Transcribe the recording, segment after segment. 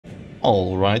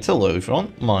Alright, hello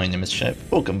everyone, my name is Chef,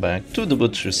 welcome back to the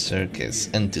Butcher's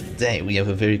Circus, and today we have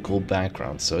a very cool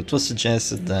background. So it was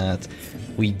suggested that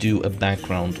we do a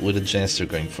background with a jester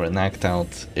going for an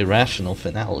act-out irrational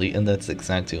finale, and that's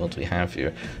exactly what we have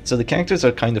here. So the characters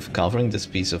are kind of covering this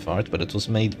piece of art, but it was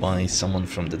made by someone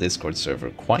from the Discord server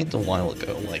quite a while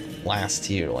ago, like last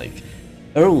year,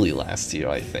 early last year,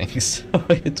 I think. So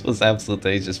it was absolute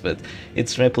ages, but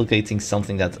it's replicating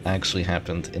something that actually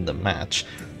happened in the match,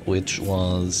 which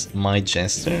was my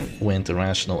jester went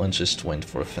irrational and just went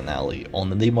for a finale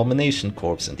on the Abomination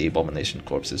Corpse, and the Abomination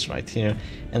Corpse is right here,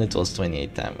 and it was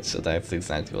 28 damage, so that's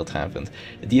exactly what happened.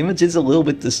 The image is a little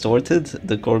bit distorted,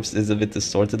 the corpse is a bit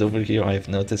distorted over here, I've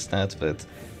noticed that, but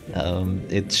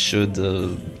it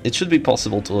should be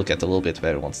possible to look at a little bit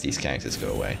better once these characters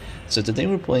go away. So today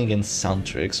we're playing against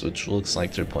Soundtricks, which looks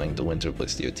like they're playing the Winter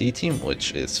Plus DOT team,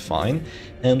 which is fine.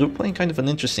 And we're playing kind of an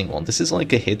interesting one. This is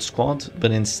like a hit squad,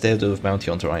 but instead of Bounty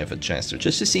Hunter I have a Jester,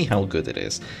 just to see how good it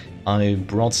is. I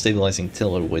brought Stabilizing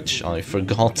Tiller, which I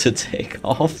forgot to take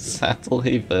off,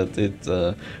 sadly, but it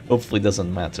hopefully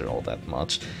doesn't matter all that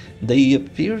much. They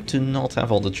appear to not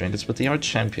have all the trinkets, but they are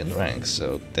champion ranks,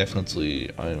 so definitely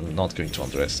I'm not going to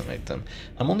underestimate them.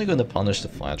 I'm only going to punish the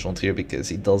Flagellant here because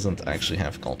he doesn't actually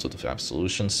have Cult of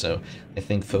Absolution, so I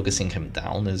think focusing him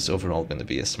down is overall going to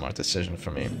be a smart decision for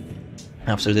me.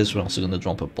 After this, we're also going to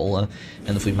drop a Bola,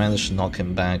 and if we manage to knock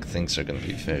him back, things are going to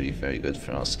be very, very good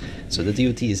for us. So the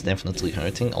DOT is definitely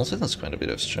hurting, also that's quite a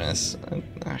bit of stress.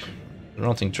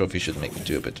 Rotting Trophy should make him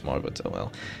do a bit more, but oh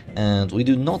well. And we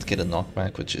do not get a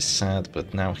knockback, which is sad,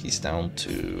 but now he's down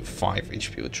to 5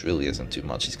 HP, which really isn't too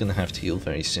much. He's gonna have to heal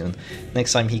very soon.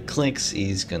 Next time he clicks,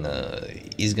 he's gonna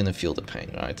feel the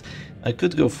pain, right? I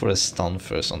could go for a stun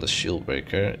first on the Shield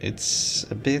Breaker. It's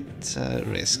a bit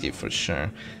risky for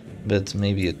sure, but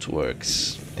maybe it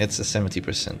works. It's a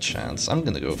 70% chance. I'm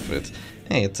gonna go for it.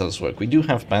 Hey, it does work. We do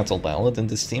have Battle Ballad in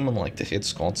this team, unlike the hit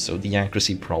squad, so the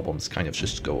accuracy problems kind of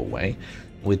just go away.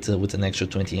 With an extra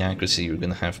 20 accuracy, you're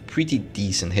gonna have pretty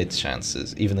decent hit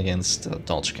chances, even against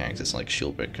dodge characters like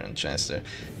Shieldbreaker and Jester.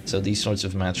 So these sorts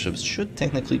of matchups should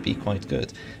technically be quite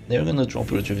good. They're gonna drop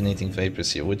Rejuvenating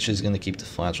Vapors here, which is gonna keep the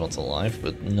Flagellant alive,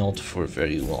 but not for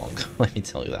very long, let me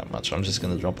tell you that much. I'm just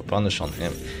gonna drop a Punish on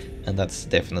him, and that's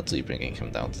definitely bringing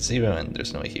him down to 0, and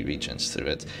there's no way he regens through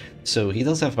it. So he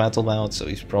does have Battle Ballad, so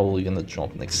he's probably gonna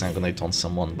drop an Exsanguinate on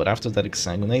someone, but after that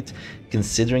Exsanguinate,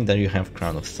 considering that you have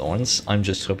Crown of Thorns, I'm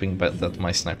just hoping that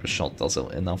my Sniper Shot does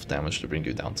enough damage to bring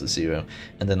you down to 0,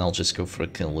 and then I'll just go for a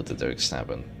kill with the Dirk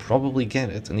Stab and probably get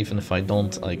it, and even if I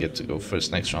don't, I get to go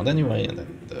first next round anyway, and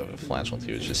then the Flagellant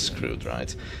here is just screwed,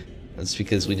 right? That's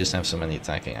because we just have so many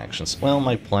attacking actions. Well,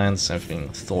 my plans have been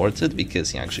thwarted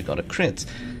because he actually got a crit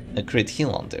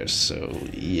heal on there, so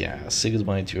yeah, say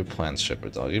goodbye to your plans,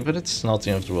 Shepherd Doggy, but it's not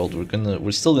the end of the world.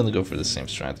 We're still gonna go for the same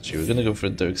strategy. We're gonna go for a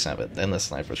Dirk Stab, then a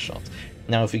Sniper Shot.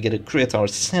 Now if we get a crit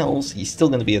ourselves, he's still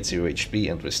gonna be at 0 HP,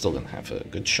 and we're still gonna have a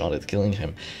good shot at killing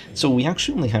him. So we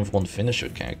actually only have one finisher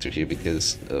character here,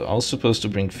 because I was supposed to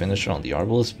bring finisher on the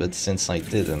Arbalest, but since I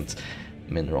didn't,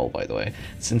 Mineral by the way,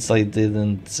 since I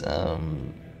didn't,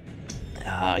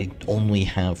 I only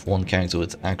have one character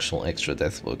with actual extra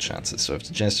death blow chances, so if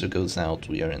the Jester goes out,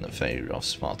 we are in a very rough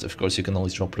spot. Of course, you can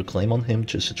always drop Reclaim on him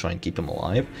just to try and keep him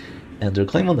alive, and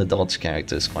Reclaim on the dodge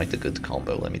character is quite a good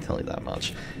combo, let me tell you that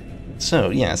much. So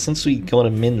yeah, since we got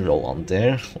a Mineral on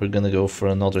there, we're gonna go for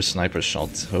another Sniper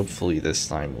Shot. Hopefully this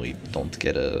time we don't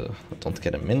get a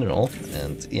Mineral,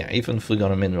 and yeah, even if we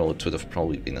got a Mineral, it would have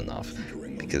probably been enough,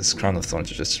 because Crown of Thorns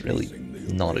is just really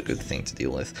not a good thing to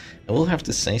deal with. I will have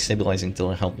to say Stabilizing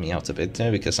Tiller helped me out a bit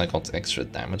there, because I got extra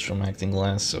damage from Acting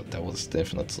Glass, so that was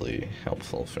definitely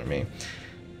helpful for me.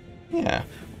 Yeah,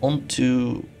 on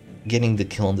to getting the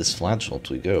kill on this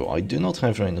Flagellant we go. I do not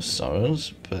have Rain of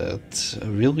Sorrows, but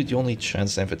really the only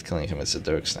chance I have at killing him is a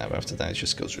Dirk Stab. After that it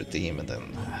just goes Redeem, and then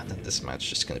this match is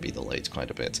just going to be delayed quite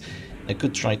a bit. I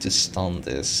could try to stun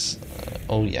this.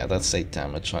 Oh yeah, that's 8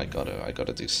 damage. I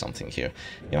gotta do something here.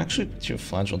 You actually put your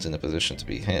Flagellant in a position to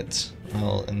be hit.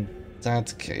 Well, in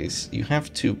that case, you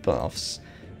have 2 buffs.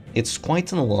 It's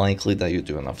quite unlikely that you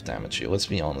do enough damage here, let's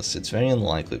be honest, it's very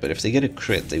unlikely, but if they get a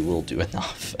crit, they will do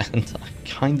enough, and I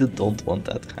kinda don't want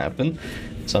that to happen,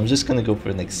 so I'm just gonna go for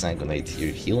an Exsanguinate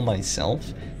here, heal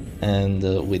myself, and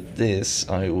with this,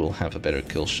 I will have a better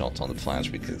kill shot on the flash,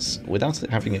 because without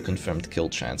having a confirmed kill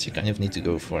chance, you kind of need to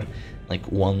go for like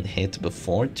 1 hit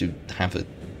before to have a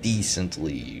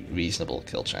decently reasonable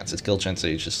kill chance. It's kill chance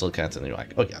that you just look at and you're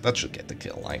like, oh yeah, that should get the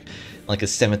kill, like a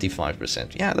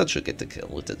 75%, yeah, that should get the kill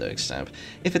with the Dirk Stab.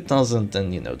 If it doesn't,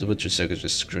 then, you know, the Butcher Circus is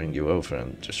just screwing you over,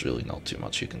 and there's really not too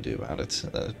much you can do about it.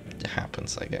 It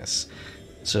happens, I guess.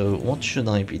 So what should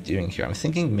I be doing here? I'm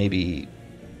thinking maybe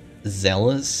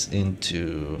Zealous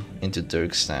into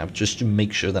Dirk Stab, just to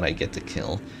make sure that I get the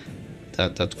kill.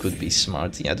 That could be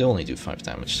smart. Yeah, they only do 5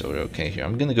 damage, so we're okay here.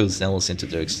 I'm gonna go Zealous into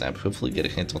Dirk Stab, hopefully get a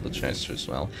hit on the Jester as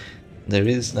well. There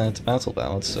is that battle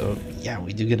ballad, so yeah,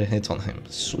 we do get a hit on him.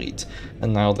 Sweet.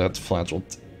 And now that Flagell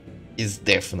is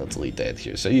definitely dead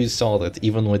here. So you saw that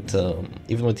even with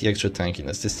the extra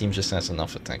tankiness, this team just has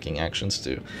enough attacking actions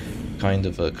to kind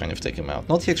of take him out.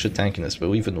 Not the extra tankiness,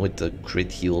 but even with the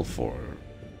crit heal for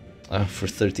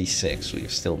 36,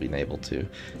 we've still been able to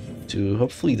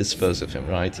hopefully dispose of him,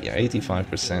 right? Yeah,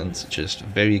 85%, just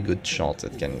very good shot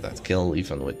at getting that kill,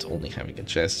 even with only having a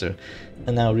Jester.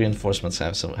 And now reinforcements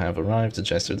have arrived. The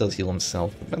Jester does heal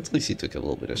himself, but at least he took a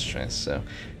little bit of stress, so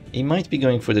he might be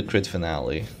going for the crit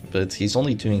finale, but he's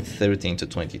only doing 13 to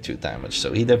 22 damage,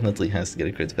 so he definitely has to get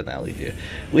a crit finale here,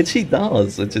 which he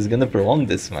does, which is gonna prolong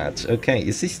this match. Okay,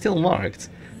 is he still marked?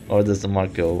 Or does the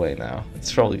mark go away now?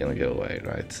 It's probably gonna go away,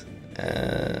 right?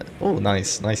 Oh,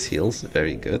 nice heals,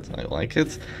 very good, I like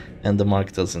it. And the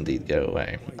mark does indeed go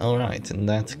away. Alright, in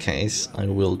that case, I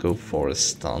will go for a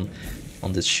stun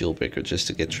on this shield breaker just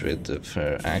to get rid of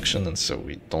her action, and so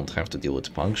we don't have to deal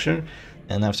with puncture.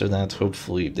 And after that,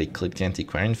 hopefully they click the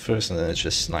Antiquarian first, and then it's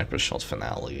just sniper shot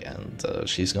finale, and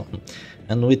she's gone.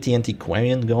 And with the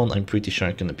Antiquarian gone, I'm pretty sure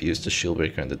I can abuse the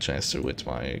Shieldbreaker and the Jester with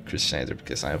my Crusader,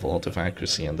 because I have a lot of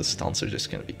accuracy, and the stuns are just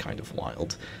going to be kind of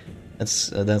wild.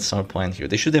 That's our plan here.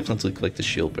 They should definitely click the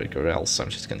Shieldbreaker, or else I'm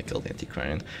just going to kill the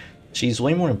Antiquarian. She's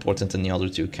way more important than the other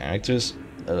two characters.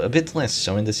 A bit less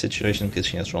so in this situation because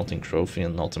she has Rotting Trophy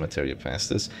and Ultimateria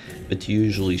Pestis, but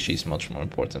usually she's much more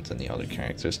important than the other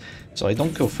characters. So I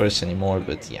don't go first anymore,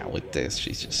 but yeah, with this,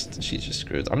 she's just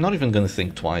screwed. I'm not even gonna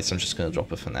think twice, I'm just gonna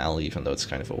drop a finale, even though it's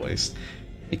kind of a waste.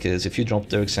 Because if you drop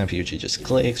Dirk Stab here, she just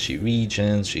clicks, she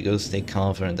regens, she goes to take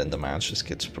cover, and then the match just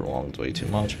gets prolonged way too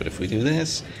much. But if we do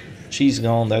this, she's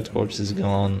gone, that corpse is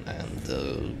gone,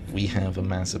 and we have a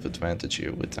massive advantage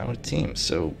here with our team.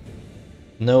 So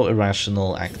no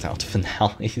irrational act-out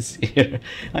finales here.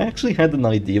 I actually had an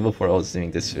idea before I was doing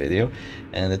this video,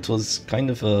 and it was kind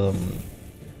of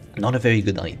not a very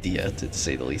good idea, to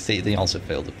say the least. They also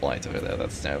failed to apply to her there,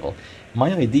 that's terrible.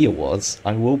 My idea was,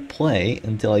 I will play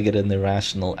until I get an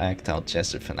irrational act-out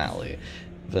Jester finale.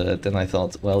 But then I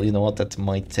thought, well, you know what, that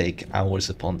might take hours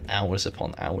upon hours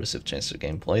upon hours of Jester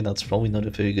gameplay. That's probably not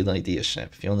a very good idea,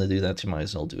 Shep. If you want to do that, you might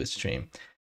as well do a stream.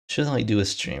 Should I do a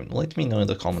stream? Let me know in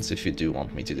the comments if you do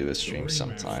want me to do a stream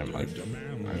sometime.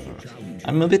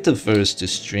 I'm a bit averse to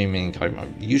streaming. I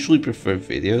usually prefer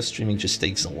video. Streaming just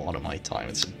takes a lot of my time.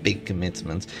 It's a big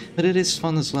commitment, but it is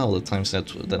fun as well, the times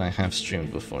that I have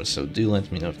streamed before. So do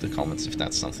let me know in the comments if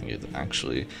that's something you'd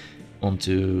actually want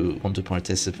to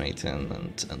participate in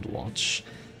and watch.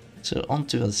 So on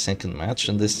to the second match,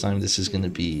 and this time this is going to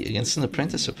be against an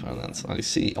apprentice opponent. I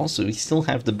see. Also, we still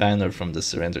have the banner from the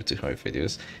Surrender to Her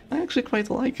videos. I actually quite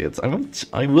like it.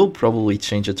 I will probably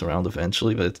change it around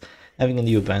eventually, but having a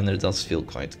new banner does feel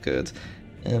quite good.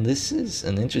 And this is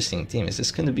an interesting team. Is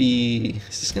this going to be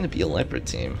a Leopard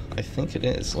team? I think it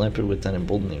is. Leopard with that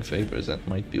emboldening vapors. That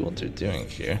might be what they're doing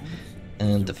here.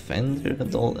 And Defender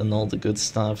and all the good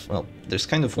stuff. Well, there's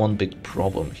kind of one big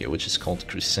problem here, which is called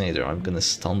Crusader. I'm gonna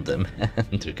stun them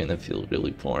and they're gonna feel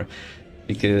really poor.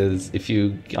 Because if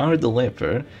you guard the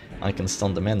Leper, I can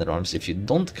stun the Man-at-Arms. If you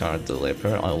don't guard the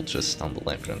Leper, I'll just stun the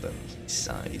Leper, and then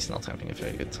he's not having a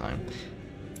very good time.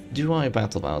 Do I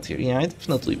battle out here? Yeah, I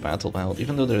definitely battle out,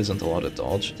 even though there isn't a lot of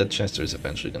dodge. That Chester is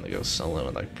eventually going to go solo,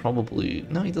 and I probably...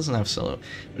 No, he doesn't have solo,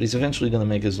 but he's eventually going to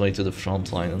make his way to the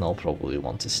front line, and I'll probably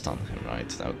want to stun him, right?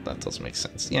 That does make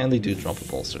sense. Yeah, and they do drop a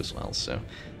bolster as well, so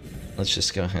let's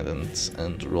just go ahead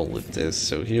and roll with this.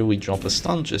 So here we drop a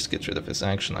stun, just get rid of his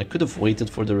action. I could have waited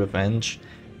for the revenge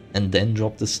and then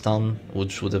drop the stun,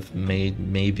 which would have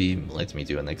maybe let me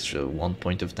do an extra 1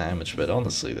 point of damage, but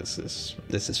honestly, this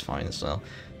is fine as well.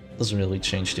 Doesn't really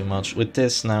change too much. With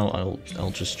this now, I'll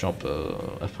just drop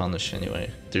a punish anyway.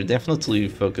 They're definitely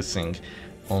focusing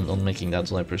on making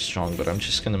that leper strong, but I'm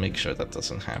just gonna make sure that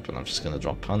doesn't happen. I'm just gonna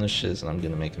drop punishes, and I'm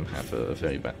gonna make him have a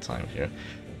very bad time here.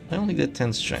 I only get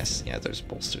 10 stress. Yeah, there's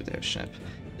bolster there, Shep.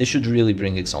 They should really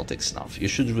bring exotic stuff. You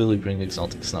should really bring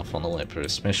exotic stuff on a leper,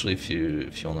 especially if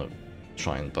you wanna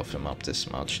try and buff him up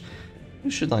this much. Who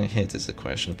should I hit is the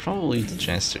question. Probably the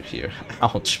Jester here.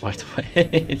 Ouch, by the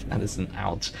way. That is an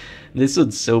ouch. This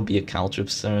would so be a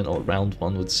Caltrip's turn, or round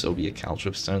 1 would so be a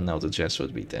Caltrip's turn. Now the Jester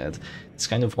would be dead. It's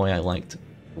kind of why I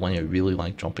really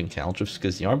like dropping Caltrips,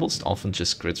 because the Arbalest often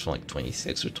just crits for like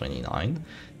 26 or 29.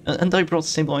 And I brought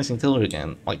Stabilizing Tiller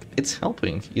again. Like, it's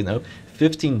helping, you know?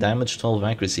 15 damage, 12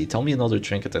 accuracy. Tell me another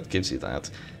trinket that gives you that.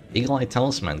 Eagle Eye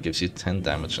Talisman gives you 10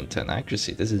 damage and 10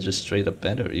 accuracy. This is just straight up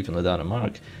better, even without a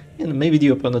mark. And maybe the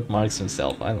opponent marks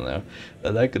himself, I don't know.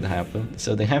 But that could happen.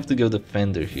 So they have to go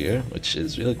Defender here, which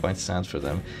is really quite sad for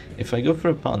them. If I go for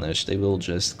a Punish, they will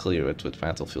just clear it with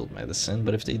Battlefield Medicine.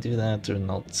 But if they do that, they're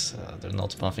not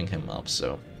buffing him up,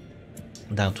 so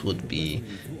that wouldn't be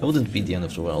the end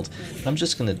of the world. But I'm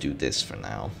just gonna do this for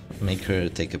now. Make her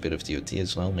take a bit of DOT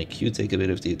as well, make you take a bit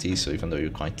of DOT, so even though you're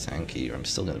quite tanky, I'm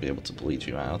still gonna be able to bleed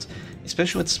you out.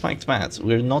 Especially with Spiked Bat.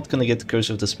 We're not gonna get the Curse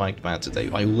of the Spiked Bat today.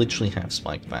 I literally have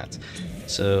Spiked Bat.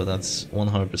 So that's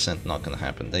 100% not gonna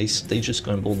happen. They just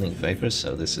go Emboldening Vapor,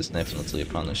 so this is definitely a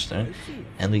punish turn.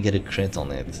 And we get a crit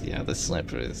on it. Yeah, the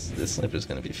Slipper is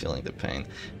gonna be feeling the pain.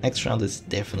 Next round is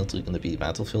definitely gonna be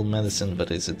Battlefield Medicine, but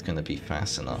is it gonna be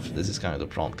fast enough? This is kind of the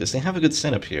problem, because they have a good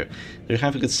setup here. They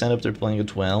have a good setup, they're playing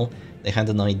it well. They had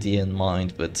an idea in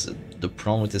mind, but the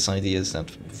problem with this idea is that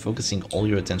focusing all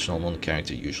your attention on one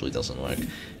character usually doesn't work.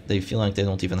 They feel like they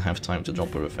don't even have time to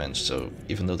drop a revenge, so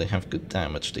even though they have good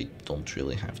damage, they don't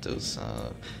really have those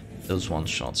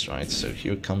one-shots, right? So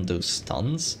here come those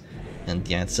stuns, and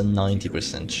yeah, it's a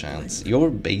 90% chance.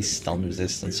 Your base stun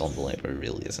resistance on the Leper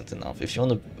really isn't enough. If you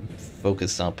want to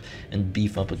focus up and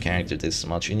beef up a character this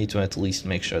much, you need to at least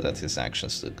make sure that his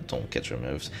actions don't get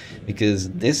removed.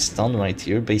 Because this stun right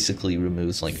here basically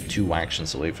removes like 2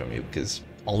 actions away from you, because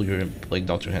all your Plague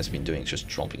Doctor has been doing is just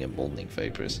dropping Emboldening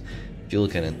Vapors. If you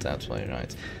look at it that way,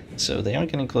 right? So they are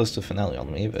getting close to finale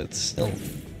on me, but still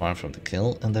far from the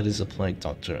kill, and that is a Plague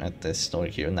Doctor at this store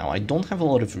here. Now, I don't have a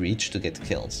lot of reach to get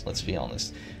kills, let's be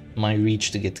honest. My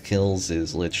reach to get kills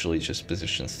is literally just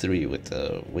position 3 with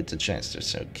the Jester,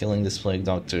 so killing this Plague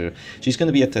Doctor, she's going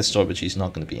to be at this store, but she's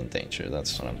not going to be in danger,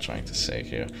 that's what I'm trying to say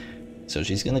here. So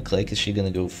she's gonna click, is she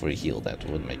gonna go for a heal? That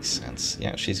would make sense.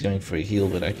 Yeah, she's going for a heal,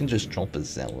 but I can just drop a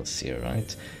Zealous here,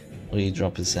 right? We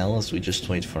drop a Zealous, we just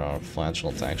wait for our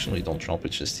Flagellant action, we don't drop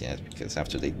it just yet, because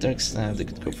after they Dirk Stab, they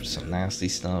could go for some nasty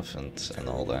stuff and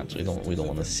all that. We don't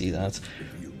want to see that.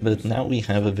 But now we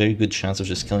have a very good chance of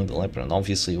just killing the Leper, and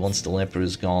obviously once the Leper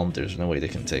is gone, there's no way they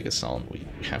can take us on. We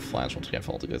have Flagellant, we have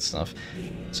all the good stuff.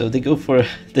 So they go for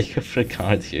a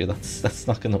card here, that's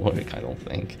not gonna work, I don't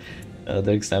think.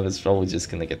 Dirk Stab is probably just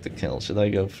gonna get the kill. Should I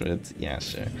go for it? Yeah,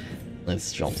 sure.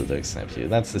 Let's drop the Dirk Stab here.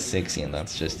 That's the 60 and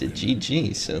that's just a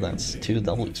GG, so that's 2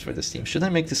 Ws for this team. Should I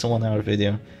make this a 1-hour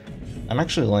video? I'm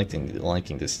actually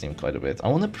liking this team quite a bit. I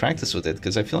want to practice with it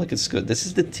because I feel like it's good. This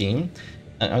is the team.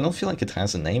 I don't feel like it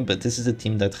has a name, but this is the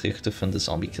team that Richtofen the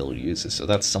Zombie Killer uses. So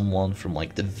that's someone from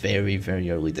like the very,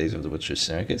 very early days of the Butcher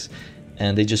Circus.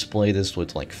 And they just play this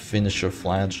with like Finisher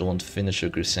Flagellant, Finisher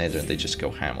Crusader, and they just go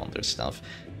ham on their stuff.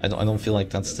 I don't feel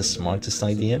like that's the smartest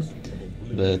idea,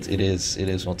 but it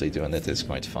is what they do, and it is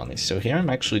quite funny. So here I'm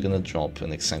actually gonna drop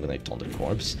an Exsanguinate on the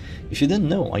corpse. If you didn't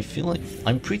know, I feel like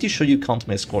I'm pretty sure you can't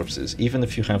miss corpses, even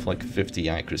if you have like 50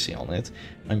 accuracy on it.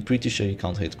 I'm pretty sure you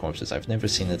can't hit corpses. I've never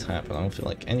seen it happen. I don't feel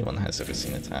like anyone has ever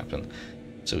seen it happen.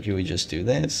 So here we just do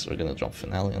this. We're gonna drop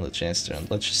Finale on the Jester, and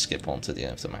let's just skip on to the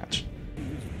end of the match.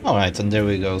 Alright, and there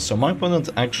we go. So my opponent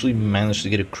actually managed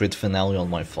to get a crit finale on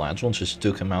my Flagellant, just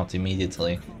took him out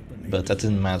immediately. But that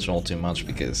didn't matter all too much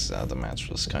because the match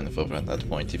was kind of over at that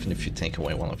point, even if you take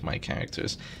away one of my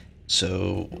characters.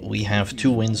 So we have 2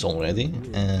 wins already,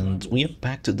 and we are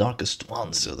back to Darkest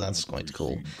 1, so that's quite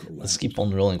cool. Let's keep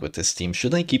on rolling with this team.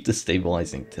 Should I keep the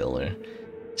Stabilizing Tiller?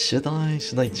 Should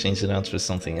I change it out for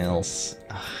something else?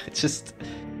 It's just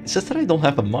that I don't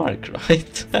have a mark,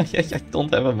 right? I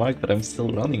don't have a mark, but I'm still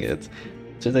running it.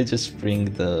 Should I just bring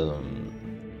the...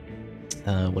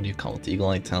 what do you call it? The Eagle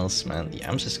Eye Talisman? Yeah,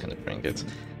 I'm just gonna bring it.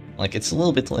 Like, it's a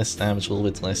little bit less damage, a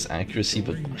little bit less accuracy,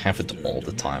 but have it all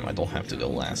the time. I don't have to go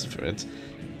last for it.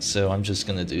 So I'm just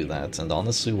gonna do that. And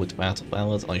honestly, with Battle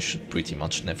Ballad, I should pretty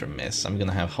much never miss. I'm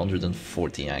gonna have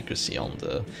 140 accuracy on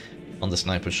the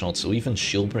sniper shot, so even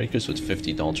shield breakers with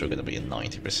 50 dodge are gonna be a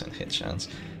 90% hit chance.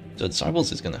 So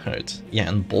Zarbles is gonna hurt. Yeah,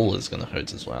 and Bull is gonna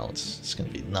hurt as well. It's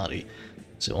gonna be nutty.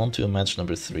 So on to match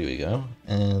number 3 we go,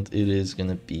 and it is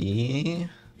gonna be...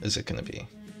 Is it gonna be?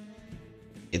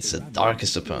 It's a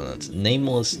Darkest opponent,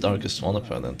 Nameless Darkest 1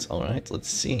 opponent. Alright, let's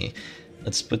see.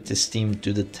 Let's put this team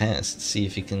to the test, see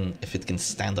if it can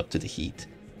stand up to the heat.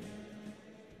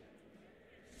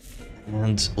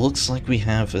 And looks like we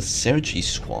have a Sergi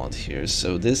squad here,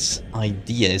 so this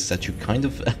idea is that you kind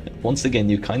of, once again,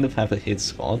 you kind of have a hit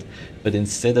squad, but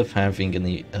instead of having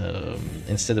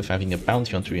a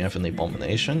bounty hunter, you have an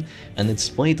abomination, and it's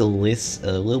played a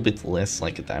little bit less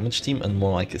like a damage team and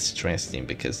more like a stress team,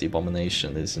 because the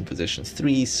abomination is in position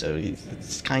 3, so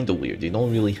it's kind of weird. You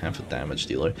don't really have a damage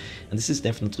dealer, and this is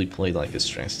definitely played like a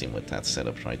stress team with that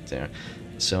setup right there.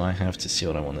 So I have to see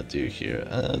what I want to do here.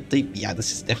 Yeah,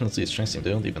 this is definitely stressing.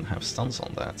 They don't even have stuns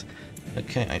on that.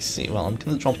 Okay, I see. Well, I'm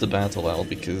gonna drop the Battle Owl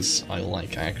because I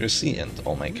like accuracy, and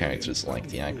all my characters like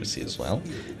the accuracy as well.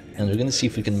 And we're gonna see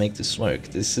if we can make this work.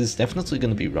 This is definitely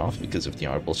gonna be rough because of the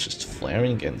Arballs just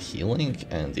flaring and healing,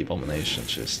 and the Abomination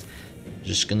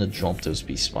just gonna drop those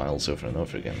Beast Piles over and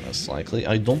over again, most likely.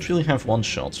 I don't really have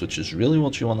one-shots, which is really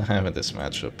what you want to have in this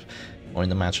matchup, or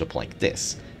in a matchup like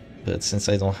this. But since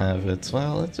I don't have it,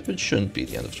 well, it shouldn't be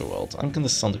the end of the world. I'm gonna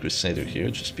stun the Crusader here,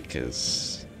 just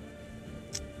because...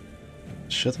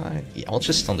 Should I? Yeah, I'll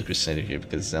just stun the Crusader here,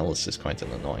 because Zealous is quite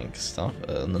an annoying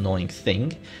an annoying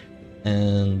thing.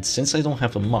 And since I don't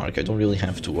have a mark, I don't really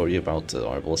have to worry about the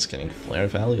Arbalest getting flare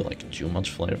value, like too much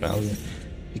flare value.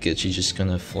 Because she's just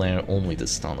gonna flare only the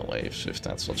stun away, if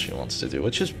that's what she wants to do,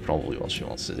 which is probably what she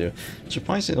wants to do. I'm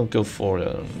surprised they don't go for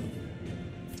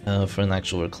an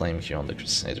actual reclaim here on the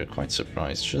Crusader. Quite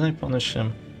surprised. Should I punish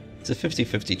him? It's a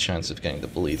 50-50 chance of getting the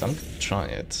bleed. I'm gonna try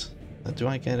it. Do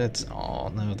I get it? Oh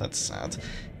no, that's sad.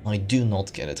 I do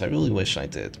not get it. I really wish I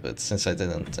did, but since I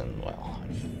didn't, then well,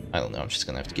 I don't know, I'm just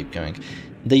gonna have to keep going.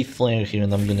 They flare here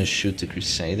and I'm gonna shoot the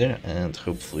Crusader and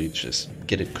hopefully just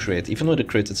get a crit. Even though the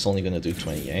crit it's only gonna do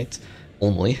 28.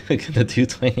 Only gonna do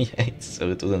 28, so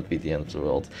it wouldn't be the end of the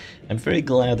world. I'm very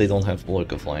glad they don't have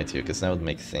Block of Light here, because that would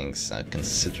make things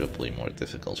considerably more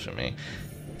difficult for me.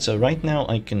 So right now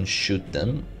I can shoot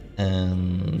them,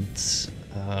 and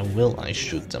will I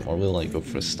shoot them or will I go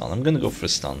for a stun? I'm gonna go for a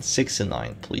stun. 6 and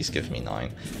 9, please give me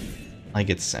 9. I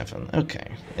get 7. Okay,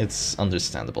 it's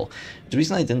understandable. The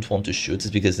reason I didn't want to shoot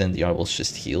is because then the Arbalest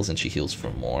just heals and she heals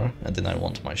for more, and then I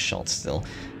want my shot still.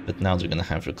 But now they're gonna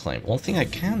have reclaim. One thing I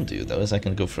can do though is I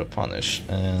can go for a punish,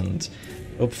 and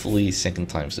hopefully second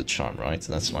time's the charm, right?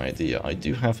 That's my idea. I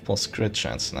do have plus crit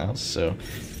chance now, so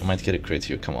I might get a crit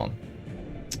here. Come on.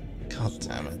 God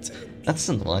damn it. That's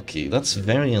unlucky. That's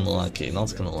very unlucky,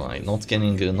 not gonna lie. Not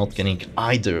getting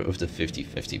either of the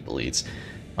 50-50 bleeds.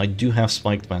 I do have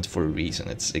Spiked Bat for a reason.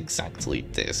 It's exactly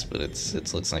this, but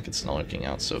it looks like it's not working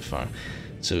out so far.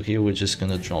 So here we're just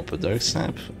gonna drop a Dark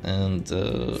Snap and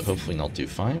hopefully not do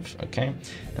 5, okay?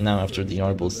 And now after the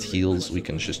Arbalest heals, we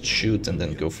can just shoot and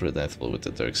then go for a Death Blow with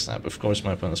the Dark Snap. Of course,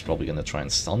 my opponent's probably gonna try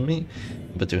and stun me,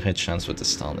 but their hit chance with the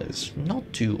stun is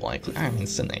not too likely. I mean,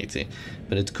 it's an 80,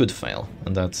 but it could fail,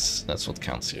 and that's what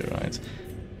counts here, right?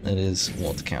 That is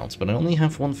what counts, but I only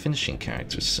have one finishing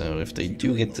character, so if they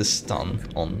do get the stun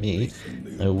on me,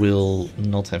 I will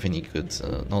not have any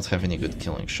good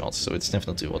killing shots. So it's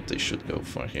definitely what they should go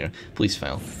for here. Please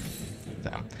fail.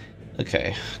 Damn.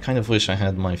 Okay, kind of wish I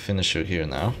had my finisher here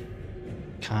now.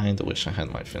 Kinda wish I had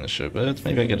my finisher, but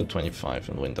maybe I get a 25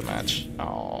 and win the match.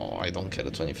 Oh, I don't get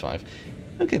a 25.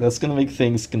 Okay, that's gonna make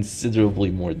things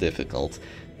considerably more difficult.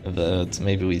 But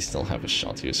maybe we still have a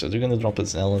shot here. So they're gonna drop a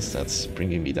Zealous, that's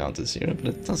bringing me down to 0, but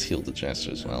it does heal the Jester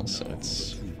as well, so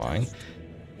it's fine.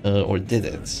 Or did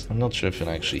it? I'm not sure if it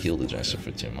actually healed the Jester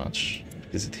for too much,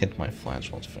 because it hit my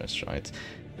Flagellant first, right?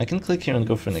 I can click here and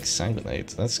go for an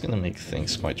Exsanguinate. That's gonna make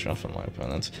things quite rough on my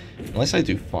opponent. Unless I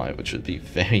do 5, which would be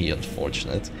very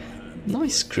unfortunate.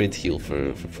 Nice crit heal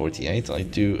for 48. I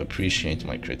do appreciate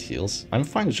my crit heals. I'm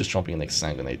fine with just dropping an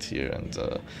Exsanguinate here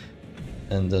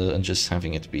and just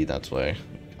having it be that way.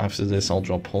 After this I'll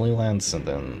drop Holy Lance and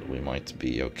then we might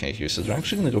be okay here. So they're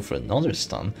actually gonna go for another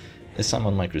stun, this time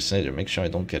on my Crusader, make sure I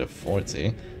don't get a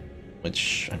 40,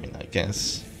 which, I mean, I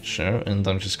guess, sure, and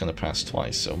I'm just gonna pass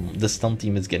twice, so the stun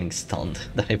team is getting stunned.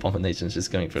 The Abomination is just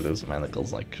going for those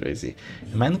Manacles like crazy.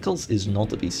 And Manacles is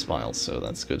not a Beast Spile, so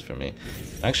that's good for me.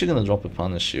 I'm actually gonna drop a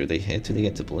Punish here. They hit, do they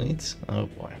get to bleed? Oh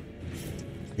boy.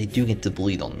 They do get to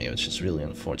bleed on me, which is really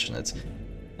unfortunate.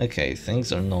 Okay,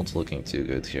 things are not looking too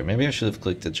good here. Maybe I should have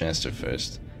clicked the Jester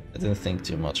first. I didn't think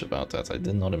too much about that. I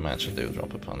did not imagine they would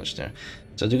drop a Punish there.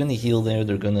 So they're gonna heal there,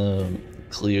 they're gonna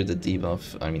clear the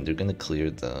debuff. I mean, they're gonna clear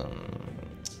the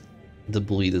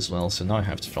bleed as well, so now I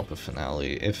have to drop a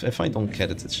Finale. If I don't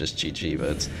get it, it's just GG,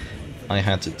 but I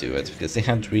had to do it, because they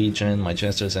had regen, my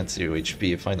Jester's at 0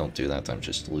 HP. If I don't do that, I'm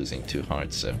just losing too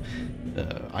hard, so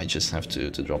I just have to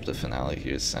drop the Finale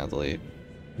here, sadly.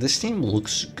 This team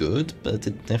looks good, but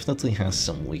it definitely has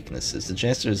some weaknesses. The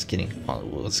Jester is getting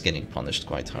punished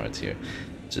quite hard here.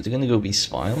 So they're gonna go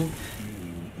V-Spile.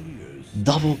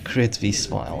 Double crit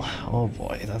V-Spile. Oh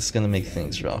boy, that's gonna make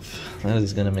things rough. That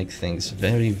is gonna make things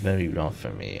very, very rough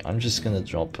for me. I'm just gonna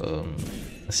drop a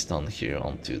stun here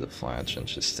onto the Flash and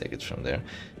just take it from there.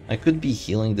 I could be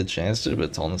healing the Jester,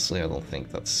 but honestly I don't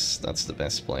think that's the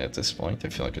best play at this point. I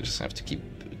feel like I just have to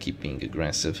keep being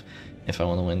aggressive if I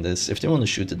want to win this. If they want to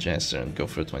shoot the Jester and go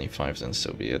for a 25, then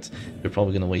so be it. They're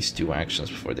probably going to waste 2 actions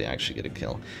before they actually get a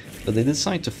kill. But they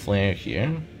decide to flare here,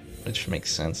 which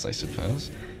makes sense, I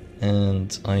suppose.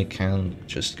 And I can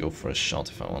just go for a shot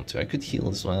if I want to. I could heal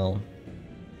as well.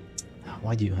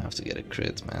 Why do you have to get a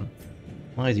crit, man?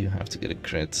 Why do you have to get a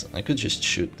crit? I could just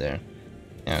shoot there.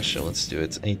 Yeah, sure, let's do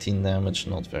it. 18 damage,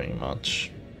 not very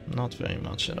much. Not very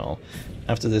much at all.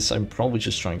 After this, I'm probably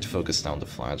just trying to focus down the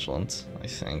Flagellant, I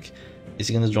think. Is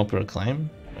he gonna drop a Reclaim?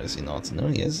 Or is he not? No,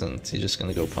 he isn't. He's just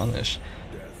gonna go Punish.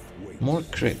 More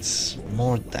crits,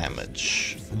 more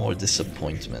damage, more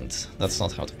disappointment. That's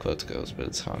not how the quote goes, but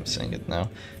it's how I'm saying it now.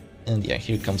 And yeah,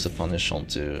 here comes a punish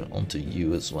onto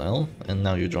you as well. And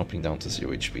now you're dropping down to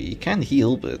 0 HP. You can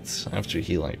heal, but after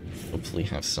heal I hopefully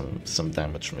have some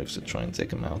damage moves to try and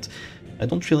take him out. I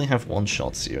don't really have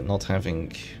one-shots here, not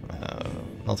having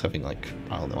like,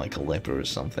 I don't know, like a leper or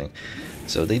something.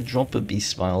 So they drop a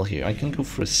Beast Spile here. I can go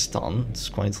for a stun. It's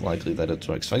quite likely that it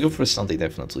works. If I go for a stun, they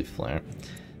definitely flare.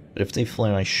 But if they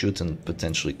flare, I shoot and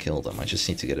potentially kill them. I just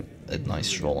need to get a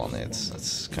nice roll on it.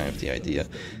 That's kind of the idea.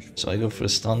 So I go for a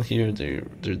stun here.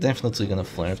 They're definitely gonna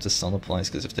flare if the stun applies,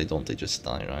 because if they don't, they just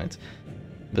die, right?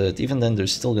 But even then, they're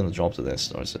still gonna drop the Death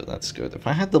Star, so that's good. If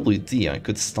I had WD, I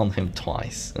could stun him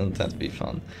twice, and that'd be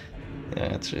fun.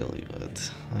 Yeah, it's really good.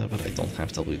 But I don't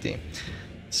have WD.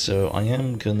 So I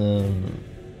am gonna...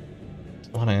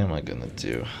 What am I gonna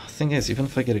do? Thing is, even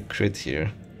if I get a crit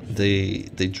here, they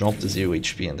drop the 0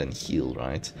 HP and then heal,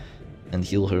 right? And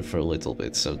heal her for a little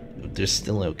bit, so they're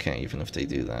still okay even if they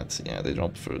do that. Yeah, they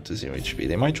drop her to 0 HP.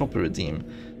 They might drop a Redeem,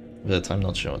 but I'm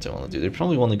not sure what they want to do. They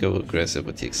probably want to go aggressive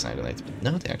with the Excitonate, but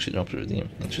no, they actually drop a Redeem.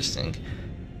 Interesting.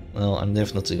 Well, I'm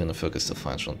definitely going to focus the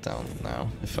Flagellant down now,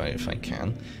 if I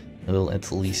can. I will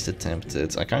at least attempt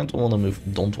it. I kind of don't want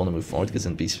to move forward, because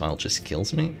then Beast File just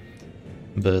kills me.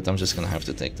 But I'm just gonna have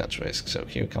to take that risk. So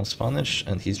here comes Punish,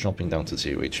 and he's dropping down to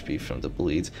 0 HP from the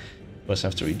bleed. Of course,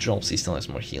 after he drops, he still has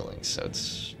more healing, so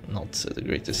it's not the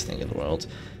greatest thing in the world.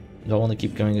 Do I want to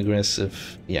keep going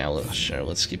aggressive? Yeah, sure,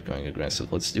 let's keep going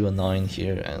aggressive. Let's do a 9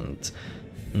 here, and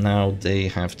now they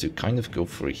have to kind of go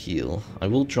for a heal. I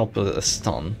will drop a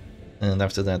stun, and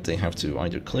after that they have to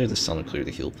either clear the stun or clear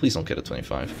the heal. Please don't get a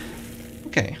 25.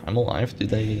 Okay, I'm alive. Do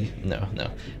they? No.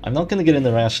 I'm not gonna get an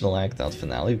irrational act out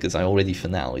finale, because I already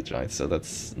finale'd, right? So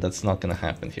that's not gonna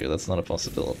happen here. That's not a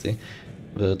possibility.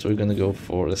 But we're gonna go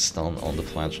for a stun on the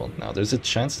Flagellant now. There's a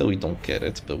chance that we don't get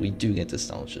it, but we do get the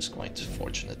stun, which is quite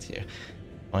fortunate here.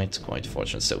 Quite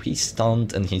fortunate. So he's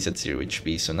stunned and he's at 0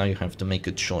 HP, so now you have to make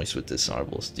a choice with this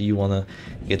Arbos. Do you wanna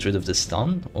get rid of the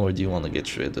stun, or do you wanna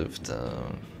get rid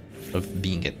of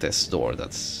being at death's door?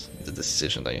 That's the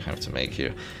decision that you have to make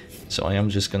here. So I am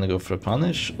just gonna go for a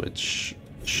punish, which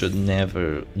should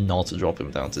never not drop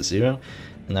him down to 0.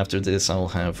 And after this, I'll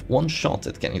have one shot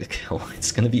at getting the kill.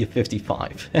 It's gonna be a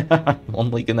 55. I'm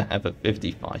only gonna have a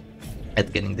 55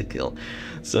 at getting the kill.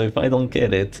 So if I don't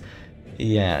get it,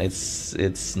 yeah,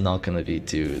 it's not gonna be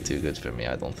too good for me,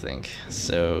 I don't think.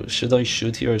 So should I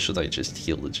shoot here, or should I just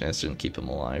heal the Jester and keep him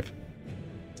alive?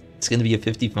 It's gonna be a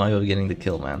 55 of getting the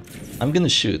kill, man. I'm gonna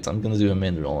shoot. I'm gonna do a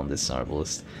min roll on this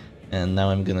Arbalist. And now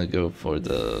I'm gonna go for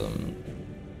the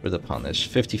punish.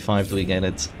 55, do we get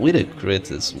it? With a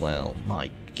crit as well.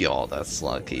 My god, that's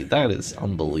lucky. That is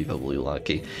unbelievably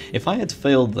lucky. If I had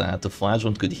failed that, the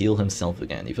Flagellant could heal himself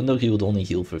again. Even though he would only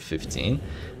heal for 15,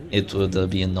 it would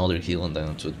be another heal, and then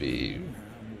it would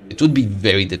be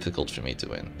very difficult for me to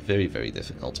win. Very, very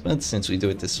difficult. But since we do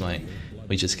it this way,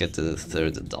 we just get the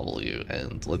third W,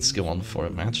 and let's go on for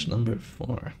match number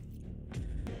 4.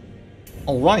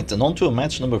 Alright, and on to a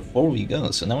match number 4 we go.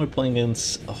 So now we're playing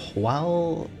against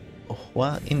Hua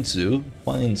Inzu,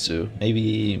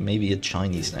 maybe a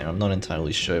Chinese name, I'm not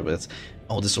entirely sure, but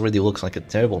oh, this already looks like a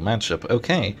terrible matchup.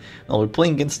 Okay, well, we're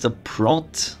playing against a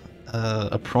prot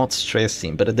stress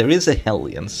team, but there is a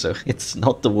Hellion, so it's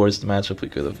not the worst matchup we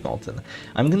could have gotten.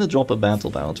 I'm gonna drop a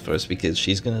Battle Bout first, because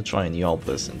she's gonna try and Yob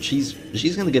us, and she's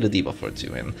gonna get a debuff or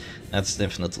two in. That's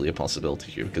definitely a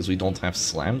possibility here, because we don't have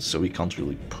Slams, so we can't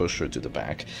really push her to the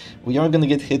back. We are gonna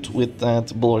get hit with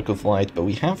that Bulwark of Light, but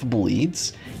we have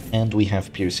Bleeds, and we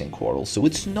have Piercing Quarrel, so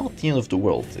it's not the end of the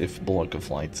world if Bulwark of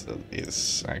Light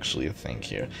is actually a thing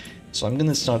here. So I'm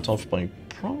gonna start off by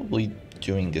probably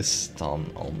doing a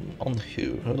stun on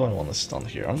who? Who do I want to stun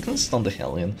here? I'm gonna stun the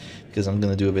Hellion, because I'm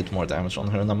gonna do a bit more damage on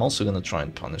her, and I'm also gonna try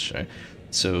and punish her.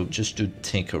 So just to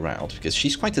take her out, because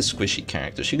she's quite a squishy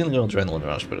character. She's gonna go Adrenaline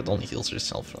Rush, but it only heals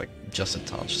herself for like just a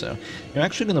touch. So you're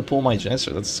actually gonna pull my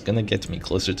Jester. That's gonna get me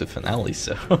closer to finale,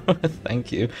 so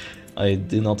thank you. I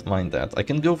do not mind that. I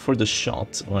can go for the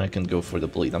shot, or I can go for the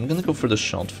bleed. I'm gonna go for the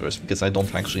shot first, because I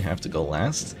don't actually have to go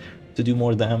last to do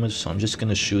more damage, so I'm just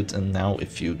gonna shoot. And now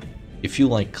if you if you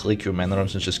like click your mana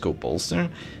arms and just go bolster,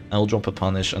 I'll drop a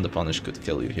punish and the punish could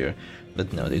kill you here.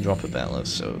 But no, they drop a bellow,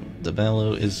 so the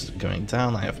bellow is going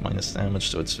down, I have minus damage,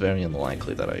 so it's very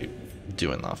unlikely that I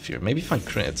do enough here. Maybe if I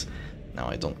crit. No,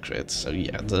 I don't crit, so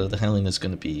yeah, the Hellion is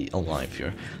going to be alive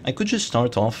here. I could just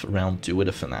start off round 2 with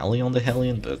a finale on the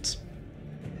Hellion, but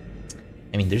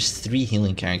I mean, there's 3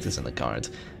 healing characters in the card.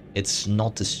 It's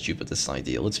not the stupidest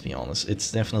idea, let's be honest.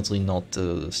 It's definitely not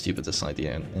the stupidest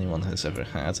idea anyone has ever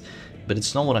had, but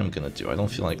it's not what I'm gonna do. I don't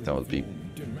feel like that would be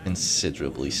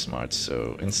considerably smart,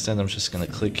 so instead I'm just gonna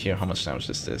click here. How much damage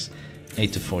is this?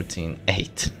 8 to 14,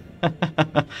 8.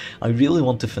 I really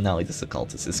want to finale this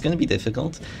occultist. It's gonna be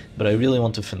difficult, but I really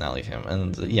want to finale him,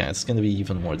 and yeah, it's gonna be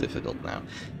even more difficult now.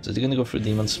 So they're gonna go for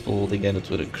Demon's Pool, they get it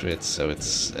with a crit, so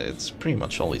it's pretty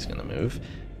much always gonna move.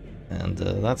 And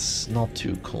that's not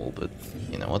too cool, but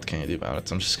you know, what can I do about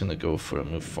it? I'm just gonna go for a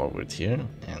move forward here,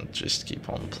 and just keep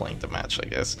on playing the match, I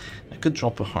guess. I could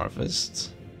drop a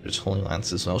Harvest. There's Holy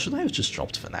Lance as well. Should I have just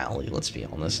dropped Finale? Let's be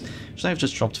honest. Should I have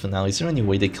just dropped Finale? Is there any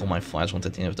way they kill my Flashpoint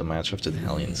at the end of the match after the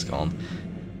Hellion's gone?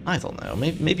 I don't know.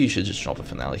 Maybe you should just drop a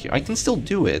Finale here. I can still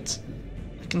do it.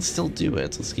 I can still do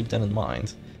it. Let's keep that in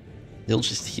mind. They'll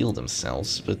just heal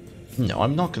themselves, but no,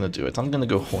 I'm not gonna do it. I'm gonna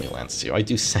go Holy Lance here. I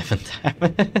do 7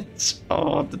 damage.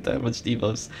 Oh, the damage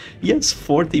debuffs. He has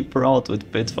 40 prot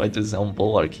with Pit Fighter's Helm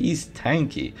Bulwark. He's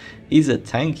tanky. He's a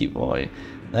tanky boy.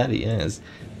 That he is.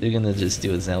 They're gonna just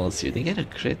do a Zealous here. They get a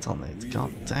crit on it.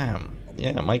 God damn.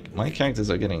 Yeah, my characters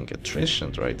are getting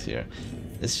attritioned right here.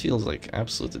 This feels like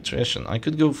absolute attrition. I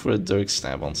could go for a Dirk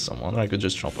Stab on someone, or I could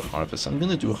just drop a Harvest. I'm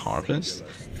gonna do a Harvest,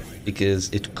 because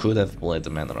it could have bled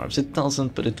the mana arms. It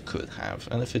doesn't, but it could have.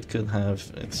 And if it could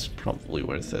have, it's probably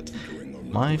worth it.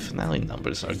 My Finale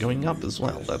numbers are going up as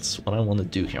well. That's what I want to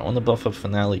do here. I want to buff up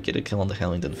Finale, get a kill on the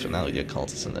Hellion, then Finale the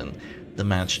Occultist, and then the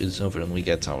match is over and we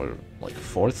get our, like,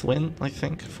 4th win, I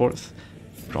think? 4th?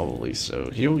 Probably. So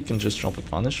here we can just drop a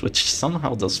Punish, which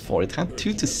somehow does 4. It had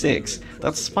 2 to 6.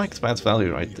 That's spiked bad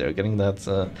value right there, getting that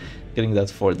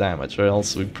 4 damage, or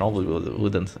else we probably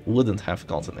wouldn't have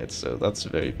gotten it, so that's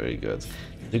very, very good.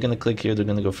 They're gonna click here, they're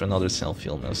gonna go for another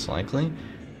self-heal most likely,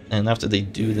 and after they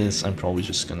do this, I'm probably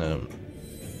just gonna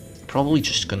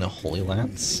Holy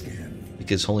Lance,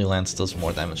 because Holy Lance does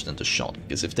more damage than the shot,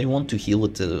 because if they want to heal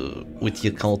with the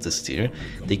Occultist here,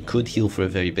 they could heal for a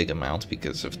very big amount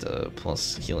because of the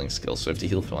plus healing skill, so if they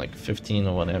heal for like 15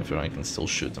 or whatever, I can still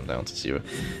shoot them down to 0.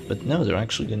 But no, they're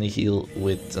actually going to heal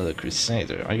with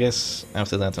Crusader. I guess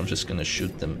after that I'm just going to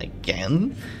shoot them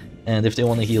again, and if they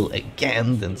want to heal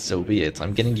again, then so be it.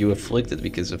 I'm getting you afflicted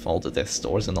because of all the death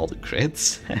stores and all the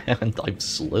crits, and I'm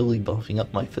slowly buffing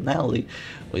up my Finale,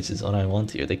 which is what I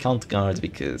want here. They can't guard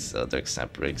because Dirk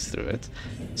Stab breaks through it,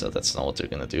 so that's not what they're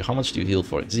gonna do. How much do you heal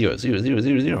for? 0, 0, 0,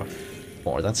 0, 0.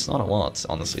 4. That's not a lot,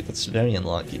 honestly. That's very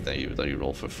unlucky that you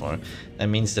roll for 4. That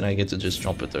means that I get to just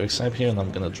drop a Dirk Stab here, and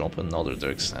I'm gonna drop another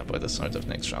Dirk Stab by the start of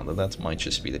next round, and that might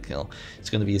just be the kill. It's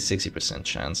gonna be a 60%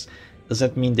 chance. Does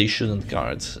that mean they shouldn't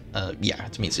guard? Yeah,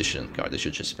 it means they shouldn't guard. They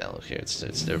should just Bellow here.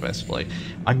 It's their best play.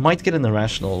 I might get an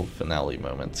irrational Finale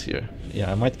moment here. Yeah,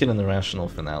 I might get an irrational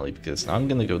Finale because now I'm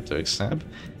gonna go Dirk Stab.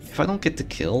 If I don't get the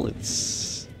kill,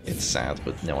 it's sad,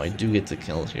 but no, I do get the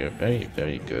kill here. Very,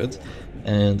 very good.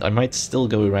 And I might still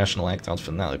go Irrational Act Out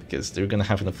Finale because they're gonna